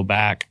we can go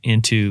back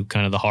into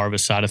kind of the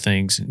harvest side of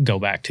things, go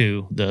back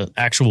to the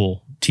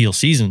actual teal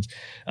seasons.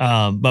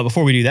 But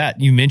before we do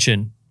that, you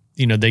mentioned,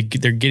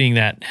 they're getting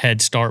that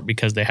head start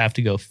because they have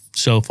to go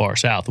so far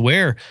south.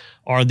 Where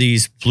are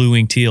these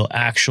blue-winged teal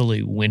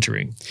actually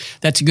wintering?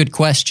 That's a good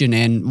question,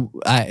 and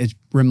it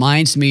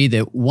reminds me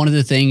that one of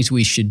the things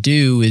we should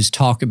do is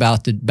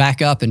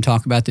back up and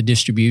talk about the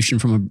distribution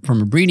from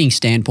a breeding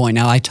standpoint.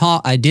 Now,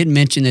 I did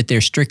mention that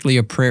they're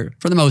strictly for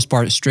the most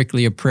part,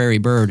 strictly a prairie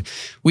bird.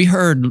 We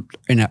heard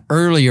in an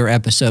earlier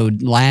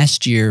episode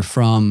last year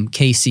from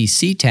Casey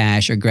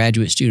Seatash, a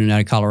graduate student out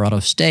of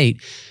Colorado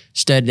State,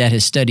 that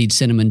has studied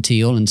cinnamon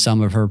teal in some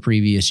of her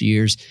previous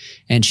years.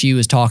 And she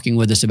was talking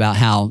with us about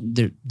how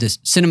the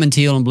cinnamon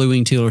teal and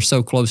blue-winged teal are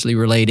so closely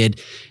related.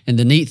 And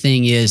the neat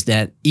thing is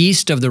that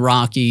east of the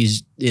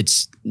Rockies,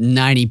 it's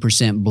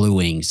 90% blue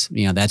wings.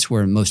 That's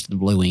where most of the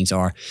blue wings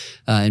are,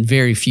 and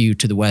very few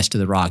to the west of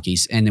the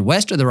Rockies. And the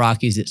west of the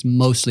Rockies, it's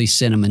mostly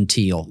cinnamon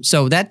teal.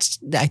 So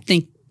I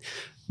think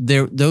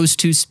those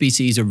two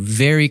species are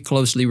very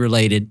closely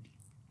related,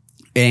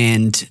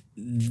 and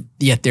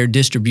yet their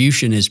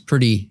distribution is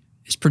pretty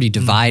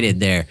divided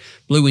there.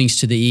 Blue wings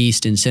to the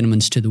east and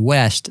cinnamons to the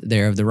west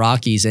there of the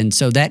Rockies. And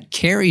so that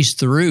carries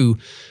through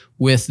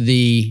with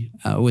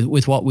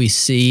with what we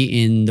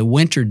see in the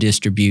winter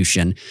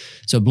distribution.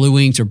 So blue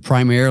wings are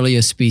primarily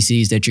a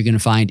species that you're going to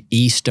find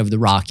east of the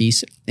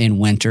Rockies in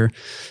winter.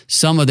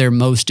 Some of their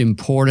most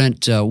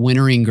important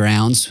wintering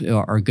grounds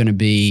are going to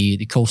be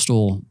the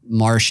coastal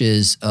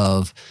marshes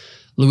of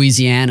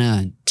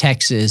Louisiana,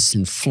 Texas,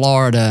 and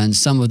Florida, and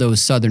some of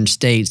those southern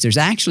states. There's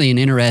actually an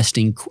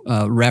interesting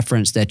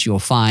reference that you'll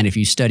find if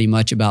you study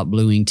much about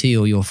blue-winged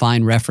teal. You'll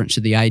find reference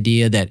to the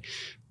idea that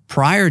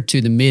prior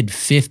to the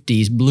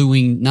mid-50s,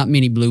 not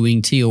many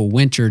blue-winged teal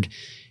wintered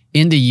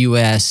in the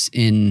U.S.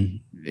 in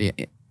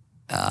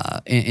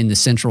the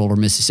Central or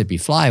Mississippi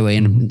Flyway.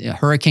 And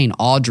Hurricane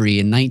Audrey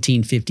in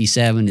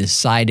 1957 is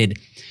cited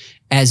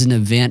as an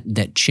event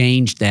that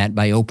changed that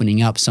by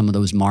opening up some of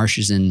those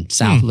marshes in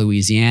South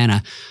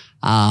Louisiana.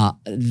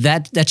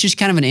 That's just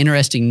kind of an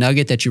interesting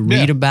nugget that you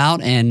read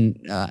about, and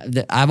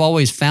I've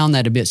always found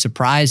that a bit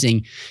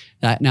surprising.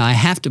 Now, I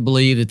have to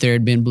believe that there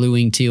had been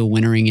blue-winged teal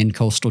wintering in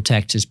coastal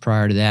Texas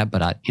prior to that,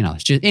 but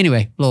it's just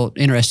anyway, a little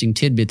interesting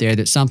tidbit there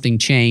that something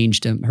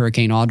changed.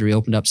 Hurricane Audrey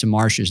opened up some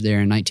marshes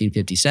there in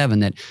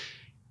 1957 that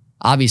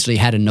obviously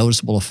had a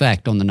noticeable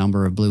effect on the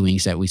number of blue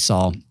wings that we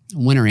saw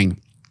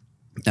wintering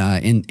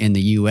in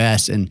the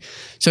U.S. And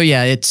so,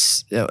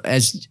 it's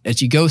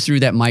as you go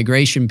through that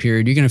migration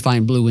period, you're going to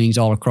find blue wings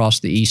all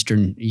across the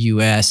eastern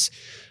U.S.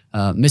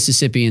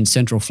 Mississippi and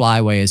Central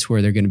Flyway is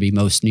where they're going to be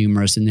most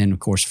numerous, and then of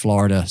course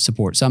Florida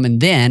supports some,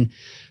 and then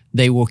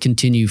they will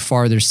continue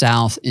farther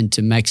south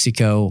into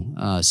Mexico,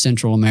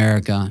 Central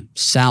America,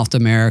 South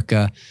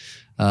America.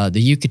 The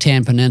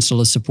Yucatan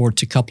Peninsula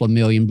supports a couple of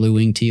million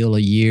blue-winged teal a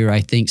year, I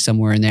think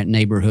somewhere in that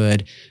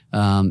neighborhood.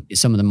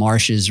 Some of the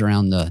marshes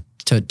around the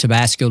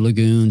Tabasco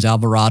lagoons,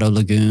 Alvarado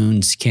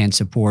lagoons can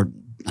support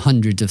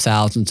hundreds of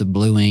thousands of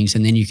blue wings,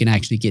 and then you can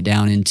actually get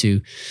down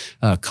into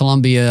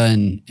Colombia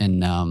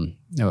and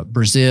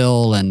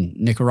Brazil and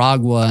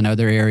Nicaragua and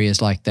other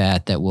areas like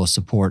that will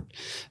support,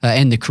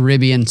 and the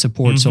Caribbean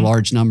supports a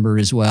large number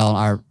as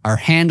well. Our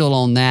handle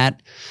on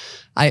that,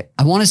 I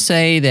want to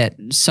say that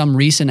some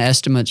recent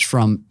estimates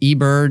from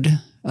eBird,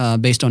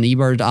 based on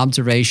eBird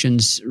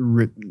observations,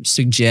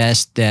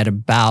 suggest that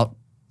about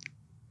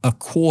a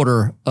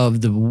quarter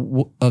of the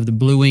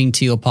blue-winged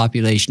teal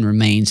population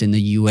remains in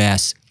the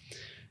U.S.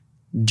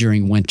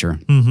 during winter.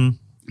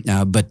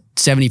 But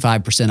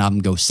 75% of them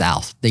go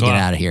south. They get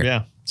out of here.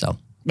 Yeah. So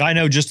I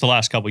know just the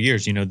last couple of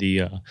years,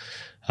 the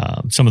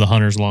some of the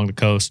hunters along the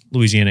coast,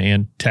 Louisiana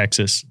and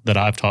Texas, that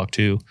I've talked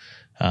to,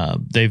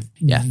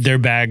 their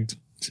bags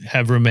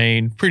have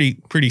remained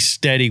pretty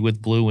steady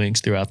with blue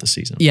wings throughout the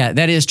season. Yeah,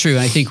 that is true.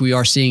 I think we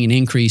are seeing an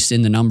increase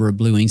in the number of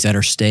blue wings that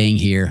are staying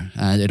here.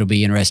 It'll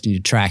be interesting to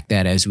track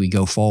that as we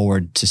go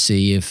forward to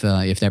see if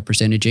that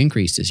percentage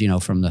increases.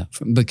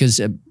 Because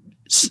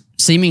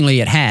seemingly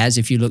it has.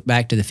 If you look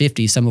back to the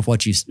 50s, some of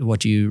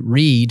what you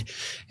read,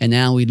 and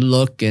now we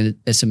look at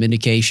some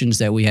indications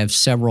that we have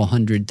several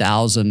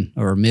 100,000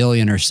 or a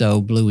million or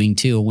so blue-winged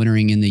teal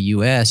wintering in the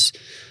U.S.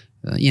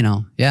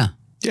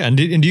 Yeah, and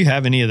do you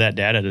have any of that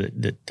data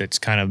that's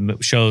kind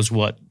of shows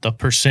what the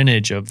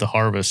percentage of the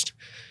harvest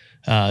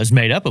is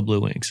made up of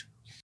blue wings?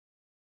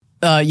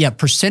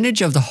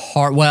 Percentage of the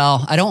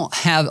well, I don't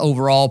have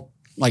overall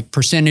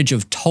percentage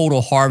of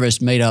total harvest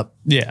made up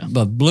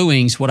of blue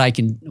wings. What I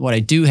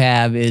do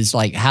have is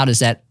how's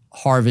that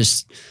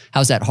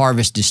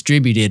harvest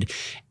distributed,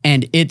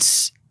 and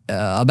it's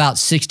about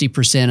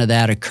 60% of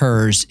that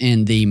occurs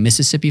in the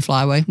Mississippi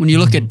Flyway. When you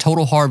look at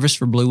total harvest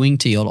for blue-winged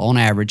teal, on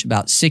average,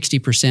 about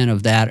 60%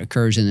 of that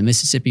occurs in the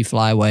Mississippi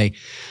Flyway,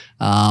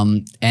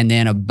 and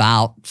then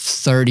about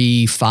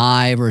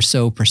 35 or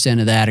so percent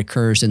of that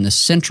occurs in the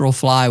Central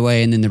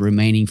Flyway, and then the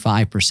remaining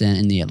 5%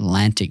 in the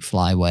Atlantic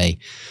Flyway.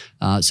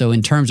 So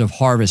in terms of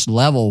harvest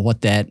level,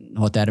 what that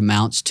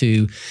amounts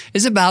to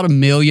is about 1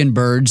 million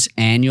birds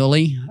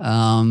annually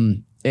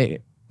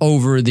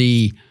over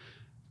the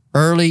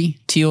early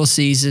teal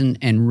season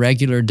and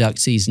regular duck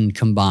season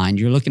combined.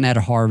 You're looking at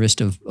a harvest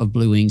of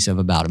blue wings of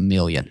about 1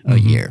 million a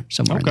year,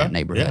 somewhere in that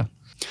neighborhood. Yeah.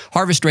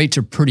 Harvest rates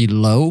are pretty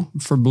low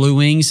for blue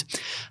wings.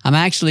 I'm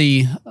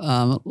actually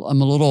I'm a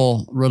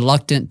little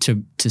reluctant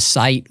to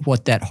cite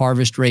what that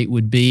harvest rate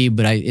would be,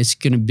 but it's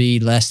going to be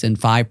less than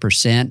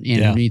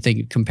 5%.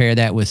 You compare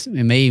that with,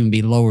 it may even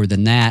be lower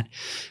than that.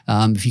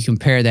 If you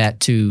compare that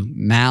to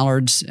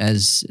mallards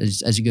as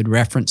a good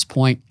reference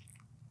point,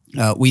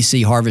 we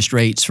see harvest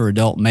rates for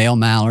adult male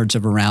mallards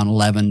of around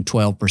 11,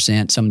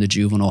 12%. Some of the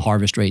juvenile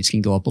harvest rates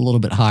can go up a little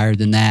bit higher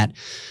than that.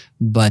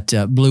 But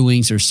blue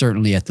wings are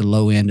certainly at the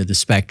low end of the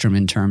spectrum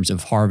in terms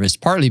of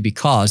harvest, partly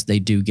because they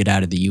do get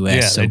out of the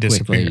U.S. so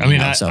quickly.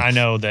 I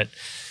know that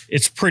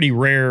it's pretty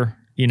rare,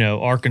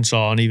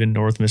 Arkansas and even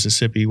North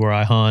Mississippi where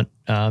I hunt,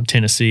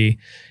 Tennessee.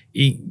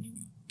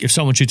 If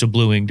someone shoots a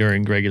blue wing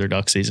during regular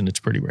duck season, it's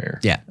pretty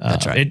rare. Yeah,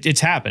 that's right. It's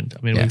happened.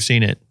 We've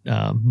seen it,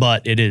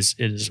 but it is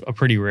a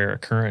pretty rare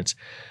occurrence.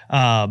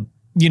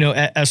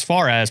 As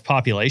far as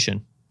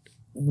population,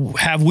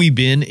 have we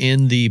been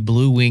in the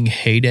blue wing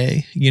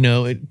heyday?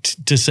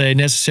 To say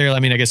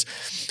necessarily. I guess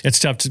it's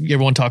tough.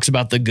 Everyone talks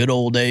about the good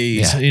old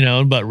days,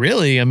 but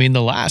really,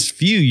 the last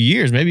few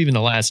years, maybe even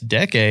the last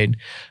decade,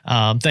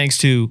 thanks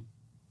to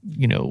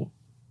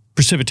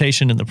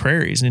precipitation in the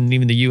prairies and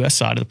even the U.S.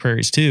 side of the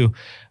prairies too,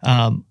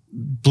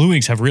 blue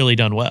wings have really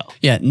done well.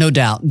 Yeah, no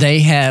doubt.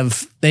 They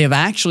have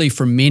actually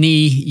for many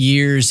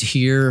years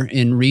here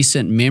in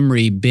recent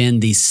memory been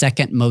the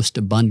second most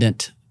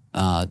abundant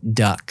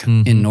duck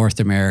in North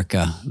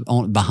America,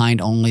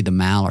 behind only the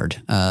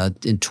mallard.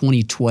 In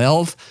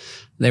 2012,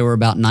 there were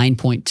about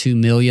 9.2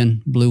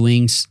 million blue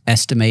wings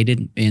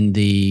estimated in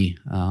the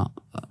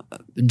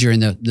during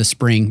the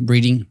spring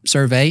breeding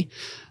survey.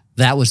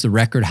 That was the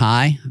record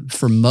high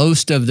for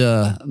most of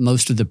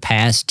the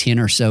past 10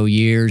 or so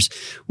years.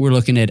 We're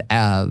looking at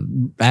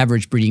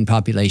average breeding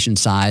population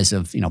size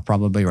of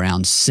probably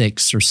around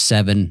 6 or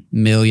 7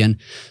 million.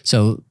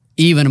 So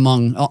even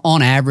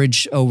on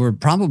average, over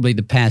probably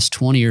the past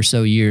 20 or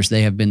so years,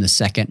 they have been the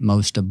second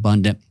most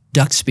abundant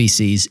duck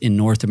species in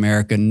North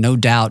America. No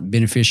doubt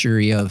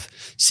beneficiary of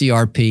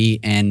CRP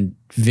and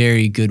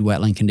very good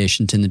wetland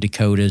conditions in the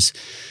Dakotas.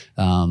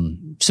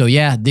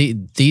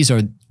 These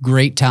are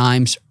great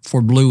times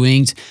for blue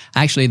wings.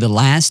 Actually, the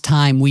last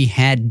time we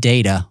had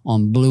data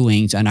on blue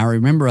wings, and I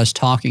remember us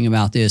talking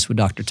about this with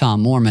Dr. Tom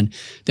Mormon,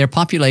 their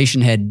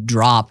population had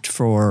dropped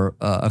for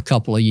a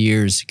couple of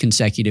years,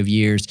 consecutive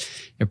years.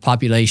 Their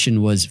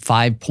population was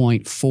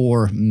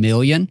 5.4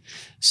 million.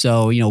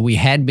 So, we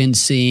had been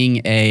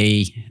seeing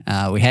a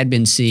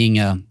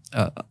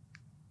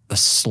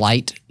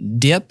slight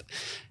dip.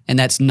 And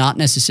that's not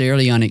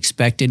necessarily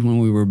unexpected when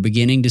we were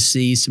beginning to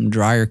see some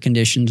drier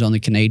conditions on the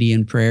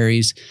Canadian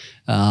prairies.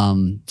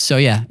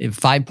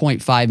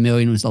 5.5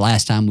 million was the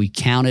last time we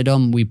counted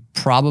them. We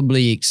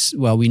probably,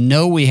 we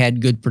know we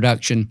had good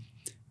production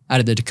out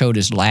of the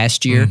Dakotas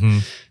last year.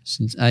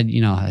 Since I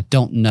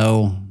don't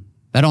know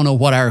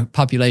what our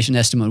population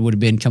estimate would have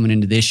been coming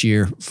into this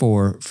year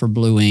for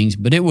blue wings,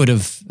 but it would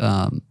have,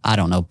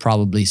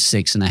 probably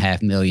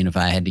 6.5 million if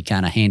I had to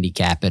kind of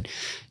handicap it.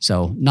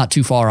 So not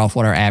too far off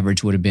what our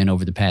average would have been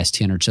over the past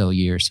 10 or so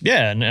years.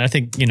 Yeah, and I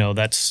think,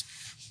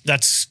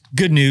 that's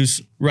good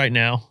news right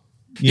now.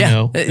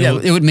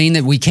 It would mean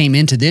that we came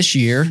into this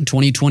year,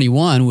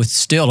 2021, with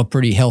still a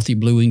pretty healthy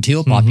blue-winged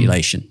teal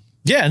population.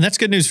 Yeah, and that's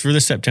good news for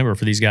this September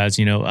for these guys.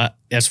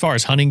 As far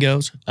as hunting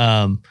goes,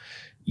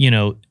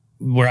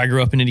 where I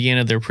grew up in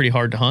Indiana, they're pretty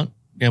hard to hunt,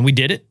 and we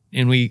did it,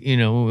 and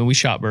we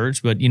shot birds.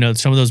 But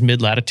some of those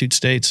mid-latitude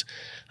states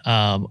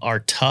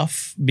are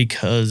tough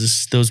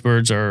because those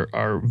birds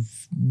are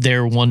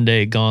there one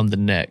day, gone the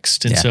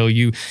next, and so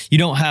you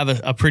don't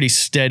have a pretty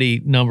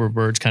steady number of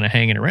birds kind of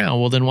hanging around.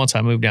 Well, then once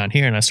I moved down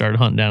here and I started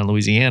hunting down in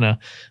Louisiana,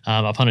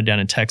 I've hunted down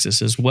in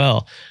Texas as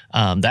well.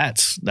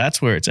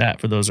 That's where it's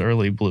at for those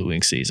early blue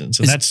wing seasons,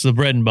 and that's the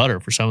bread and butter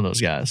for some of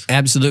those guys.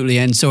 Absolutely.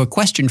 And so, a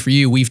question for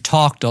you: we've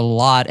talked a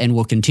lot, and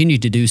will continue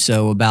to do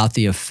so, about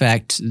the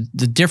effect,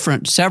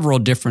 several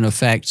different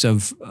effects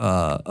of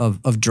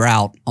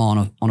drought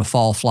on a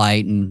fall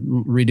flight and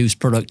reduced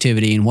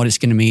productivity, and what it's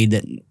going to mean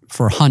that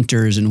for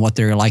hunters and what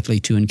they're likely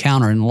to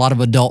encounter, and a lot of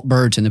adult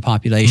birds in the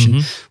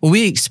population. Well,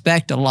 we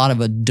expect a lot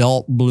of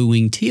adult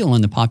blue-winged teal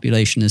in the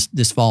population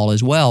this fall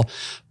as well.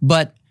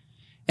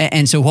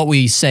 And so what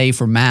we say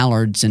for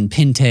mallards and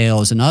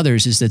pintails and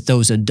others is that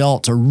those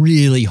adults are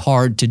really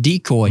hard to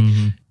decoy.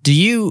 Do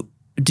you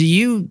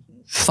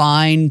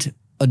find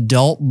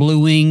adult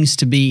blue wings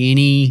to be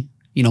any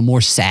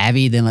more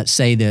savvy than, let's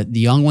say, the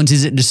young ones?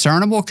 Is it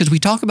discernible? Because we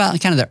talk about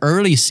kind of the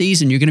early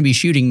season, you're going to be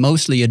shooting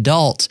mostly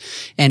adults.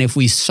 And if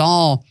we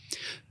saw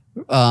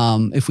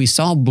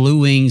blue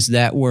wings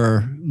that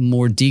were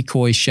more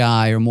decoy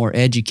shy or more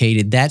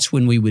educated, that's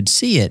when we would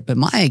see it. But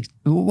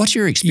what's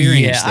your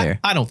experience there?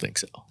 I don't think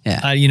so.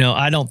 Yeah.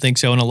 I don't think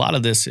so. And a lot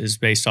of this is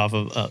based off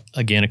of,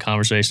 again, a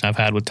conversation I've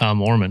had with Tom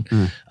Mormon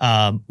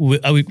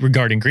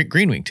regarding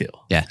green-winged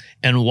teal. Yeah.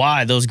 And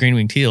why those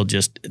green-winged teal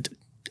just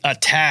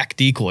attack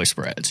decoy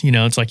spreads.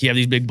 It's like you have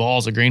these big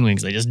balls of green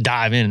wings, they just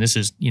dive in, and this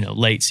is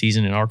late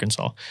season in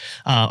Arkansas.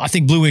 I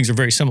think blue wings are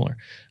very similar.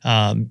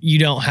 You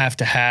don't have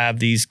to have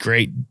these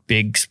great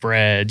big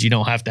spreads. You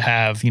don't have to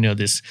have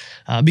this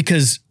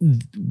because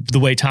the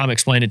way Tom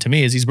explained it to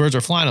me is these birds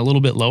are flying a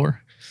little bit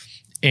lower,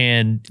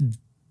 and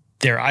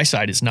their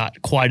eyesight is not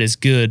quite as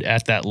good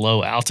at that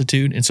low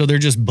altitude, and so they're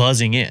just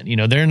buzzing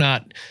in. They're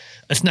not.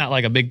 It's not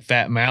like a big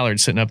fat mallard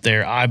sitting up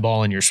there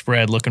eyeballing your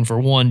spread looking for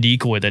one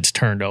decoy that's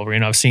turned over.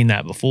 I've seen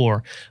that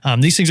before.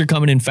 These things are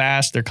coming in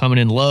fast. They're coming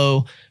in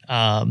low.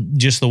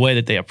 Just the way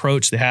that they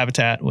approach the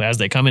habitat as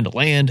they come into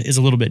land is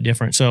a little bit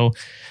different. So,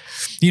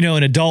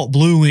 an adult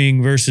blue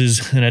wing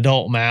versus an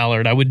adult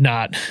mallard, I would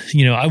not,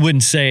 I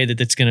wouldn't say that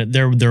it's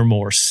they're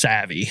more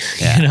savvy.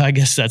 Yeah. I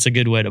guess that's a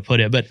good way to put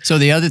it. But so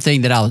the other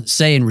thing that I'll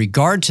say in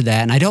regard to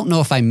that, and I don't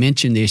know if I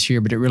mentioned this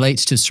here, but it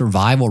relates to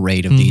survival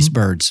rate of these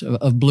birds,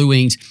 of blue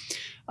wings.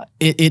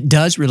 It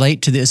does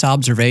relate to this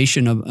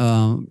observation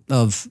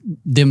of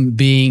them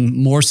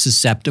being more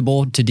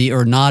susceptible to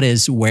or not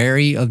as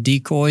wary of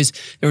decoys.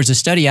 There was a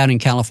study out in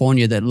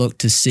California that looked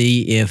to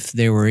see if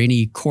there were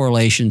any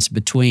correlations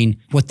between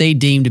what they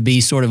deemed to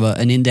be sort of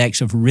an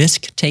index of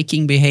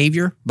risk-taking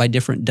behavior by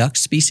different duck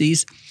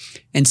species,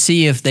 and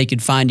see if they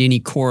could find any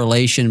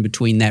correlation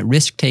between that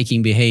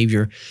risk-taking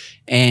behavior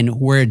and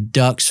where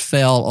ducks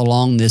fell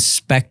along this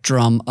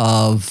spectrum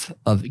of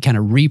kind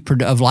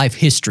of life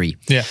history.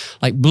 Yeah.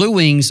 Like blue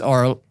wings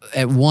are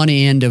at one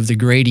end of the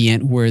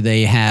gradient where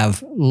they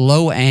have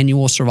low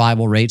annual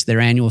survival rates. Their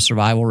annual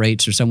survival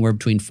rates are somewhere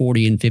between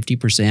 40 and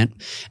 50%.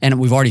 And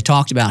we've already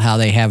talked about how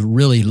they have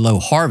really low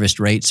harvest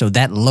rates. So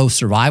that low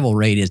survival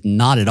rate is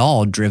not at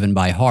all driven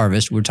by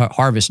harvest. We're talking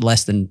harvest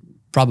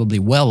probably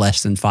well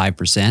less than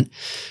 5%.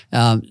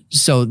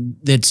 So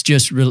it's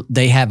just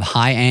they have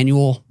high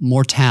annual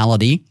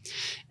mortality.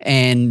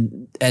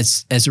 And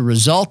as a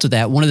result of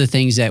that, one of the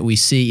things that we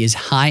see is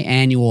high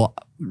annual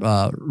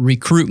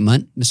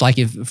recruitment. It's like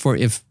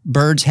if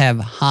birds have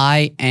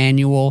high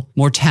annual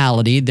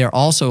mortality, they're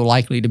also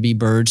likely to be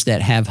birds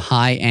that have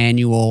high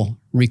annual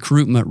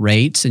recruitment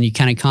rates. And you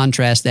kind of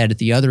contrast that at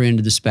the other end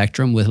of the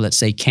spectrum with, let's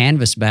say,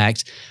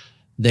 canvasbacks.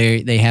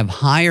 They have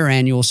higher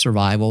annual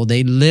survival.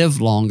 They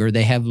live longer.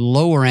 They have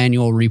lower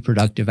annual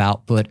reproductive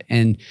output,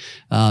 and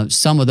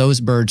some of those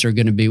birds are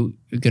going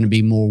to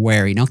be more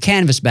wary. Now,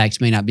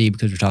 canvasbacks may not be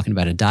because we're talking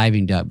about a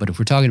diving duck, but if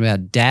we're talking about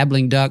a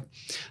dabbling duck,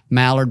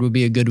 mallard would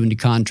be a good one to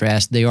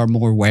contrast. They are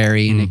more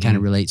wary, and it kind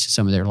of relates to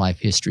some of their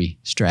life history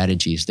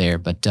strategies there.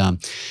 But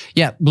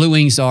blue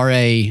wings are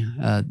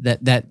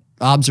that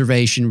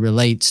observation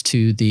relates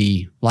to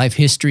the life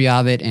history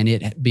of it, and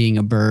it being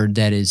a bird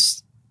that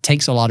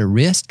takes a lot of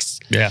risks.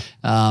 Yeah.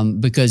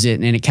 Because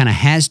it kind of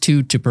has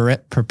to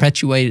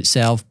perpetuate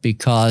itself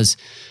because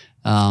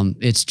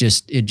it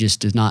just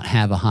does not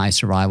have a high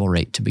survival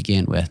rate to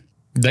begin with.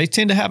 They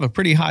tend to have a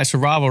pretty high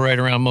survival rate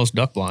around most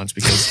duck blinds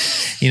because,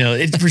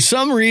 for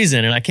some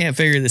reason, and I can't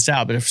figure this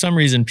out, but for some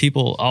reason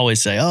people always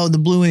say, oh, the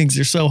blue wings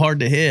are so hard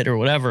to hit or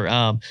whatever.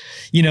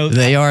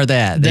 They are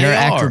that. They're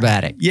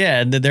acrobatic.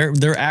 Yeah,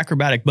 they're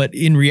acrobatic, but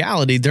in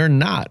reality, they're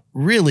not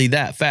really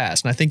that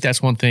fast. And I think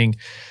that's one thing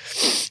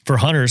for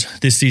hunters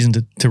this season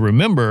to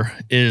remember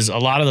is a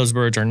lot of those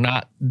birds are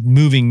not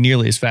moving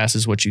nearly as fast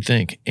as what you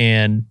think.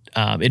 And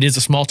it is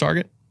a small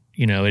target.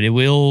 It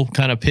will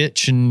kind of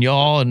pitch and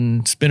yaw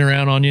and spin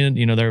around on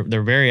you.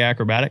 They're very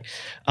acrobatic.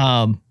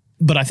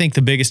 But I think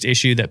the biggest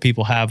issue that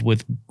people have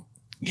with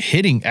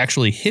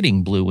actually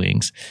hitting blue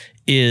wings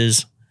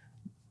is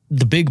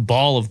the big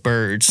ball of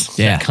birds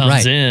that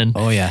comes in.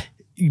 Oh, yeah.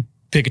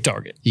 Pick a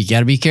target. You got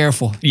to be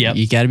careful. Yep.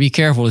 You got to be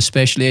careful,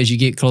 especially as you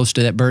get close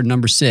to that bird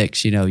number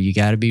 6. You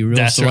got to be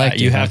real selective. Right.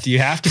 You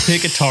have to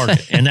pick a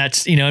target. And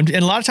that's, and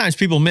a lot of times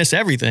people miss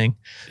everything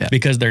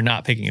because they're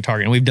not picking a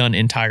target. And we've done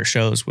entire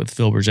shows with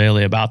Phil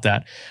Berzeli about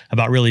that,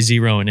 about really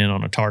zeroing in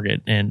on a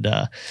target. And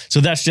so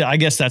I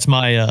guess that's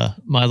my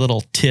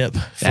little tip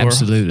for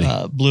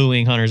blue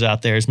wing hunters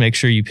out there is make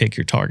sure you pick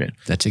your target.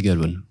 That's a good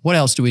one. What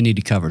else do we need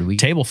to cover?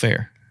 Table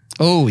fare.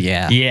 Oh,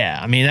 yeah. Yeah.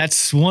 I mean,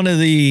 that's one of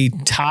the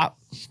top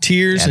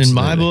tiers in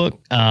my book.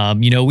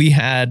 We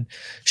had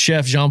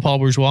Chef Jean-Paul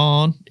Bourgeois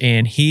on,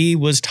 and he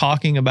was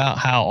talking about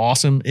how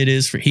awesome it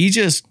is he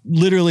just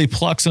literally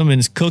plucks them and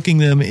is cooking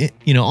them,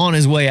 on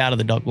his way out of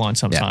the duck blind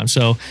sometimes.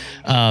 Yeah. So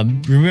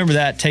remember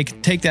that,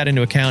 take that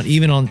into account,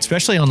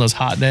 especially on those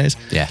hot days.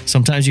 Yeah.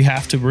 Sometimes you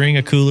have to bring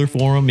a cooler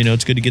for them.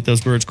 It's good to get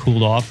those birds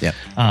cooled off. Yep.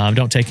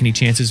 Don't take any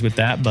chances with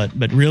that, but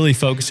really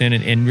focus in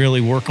and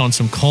really work on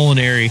some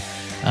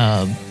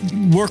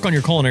work on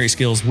your culinary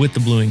skills with the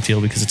blue wing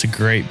teal because it's a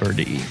great bird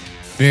to eat.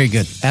 Very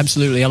good.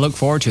 Absolutely. I look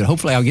forward to it.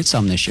 Hopefully I'll get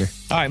some this year.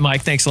 All right,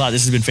 Mike, thanks a lot.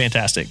 This has been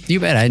fantastic. You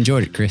bet. I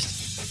enjoyed it,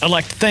 Chris. I'd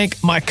like to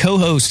thank my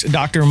co-host,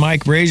 Dr.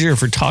 Mike Brazier,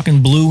 for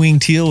talking blue wing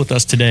teal with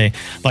us today.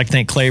 I'd like to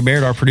thank Clay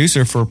Baird, our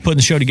producer, for putting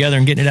the show together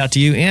and getting it out to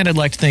you. And I'd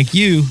like to thank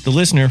you, the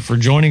listener, for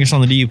joining us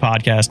on the DU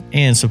podcast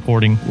and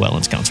supporting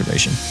wetlands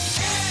conservation.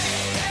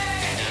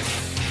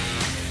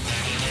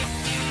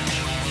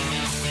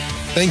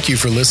 Thank you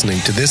for listening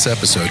to this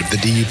episode of the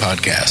DU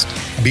Podcast.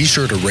 Be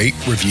sure to rate,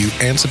 review,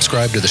 and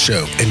subscribe to the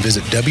show and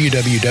visit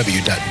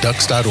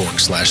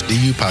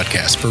www.ducks.org/DU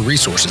Podcast for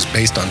resources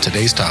based on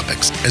today's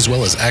topics, as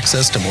well as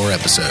access to more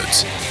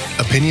episodes.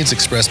 Opinions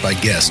expressed by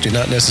guests do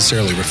not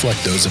necessarily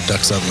reflect those of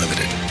Ducks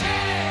Unlimited.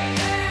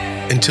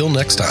 Until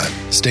next time,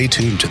 stay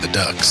tuned to the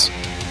Ducks.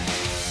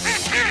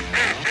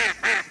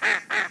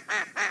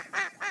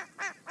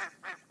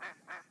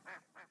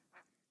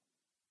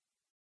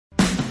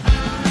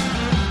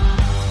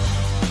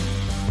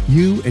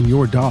 You and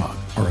your dog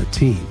are a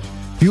team.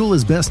 Fuel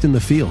is best in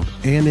the field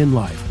and in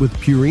life with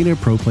Purina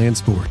Pro Plan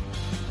Sport.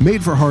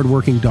 Made for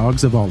hardworking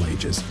dogs of all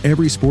ages,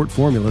 every sport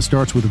formula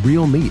starts with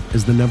real meat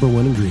as the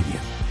 #1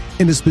 ingredient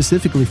and is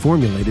specifically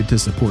formulated to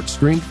support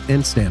strength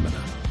and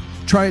stamina.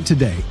 Try it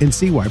today and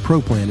see why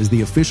Pro Plan is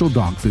the official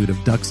dog food of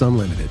Ducks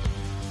Unlimited.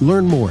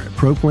 Learn more at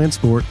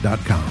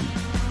ProPlansport.com.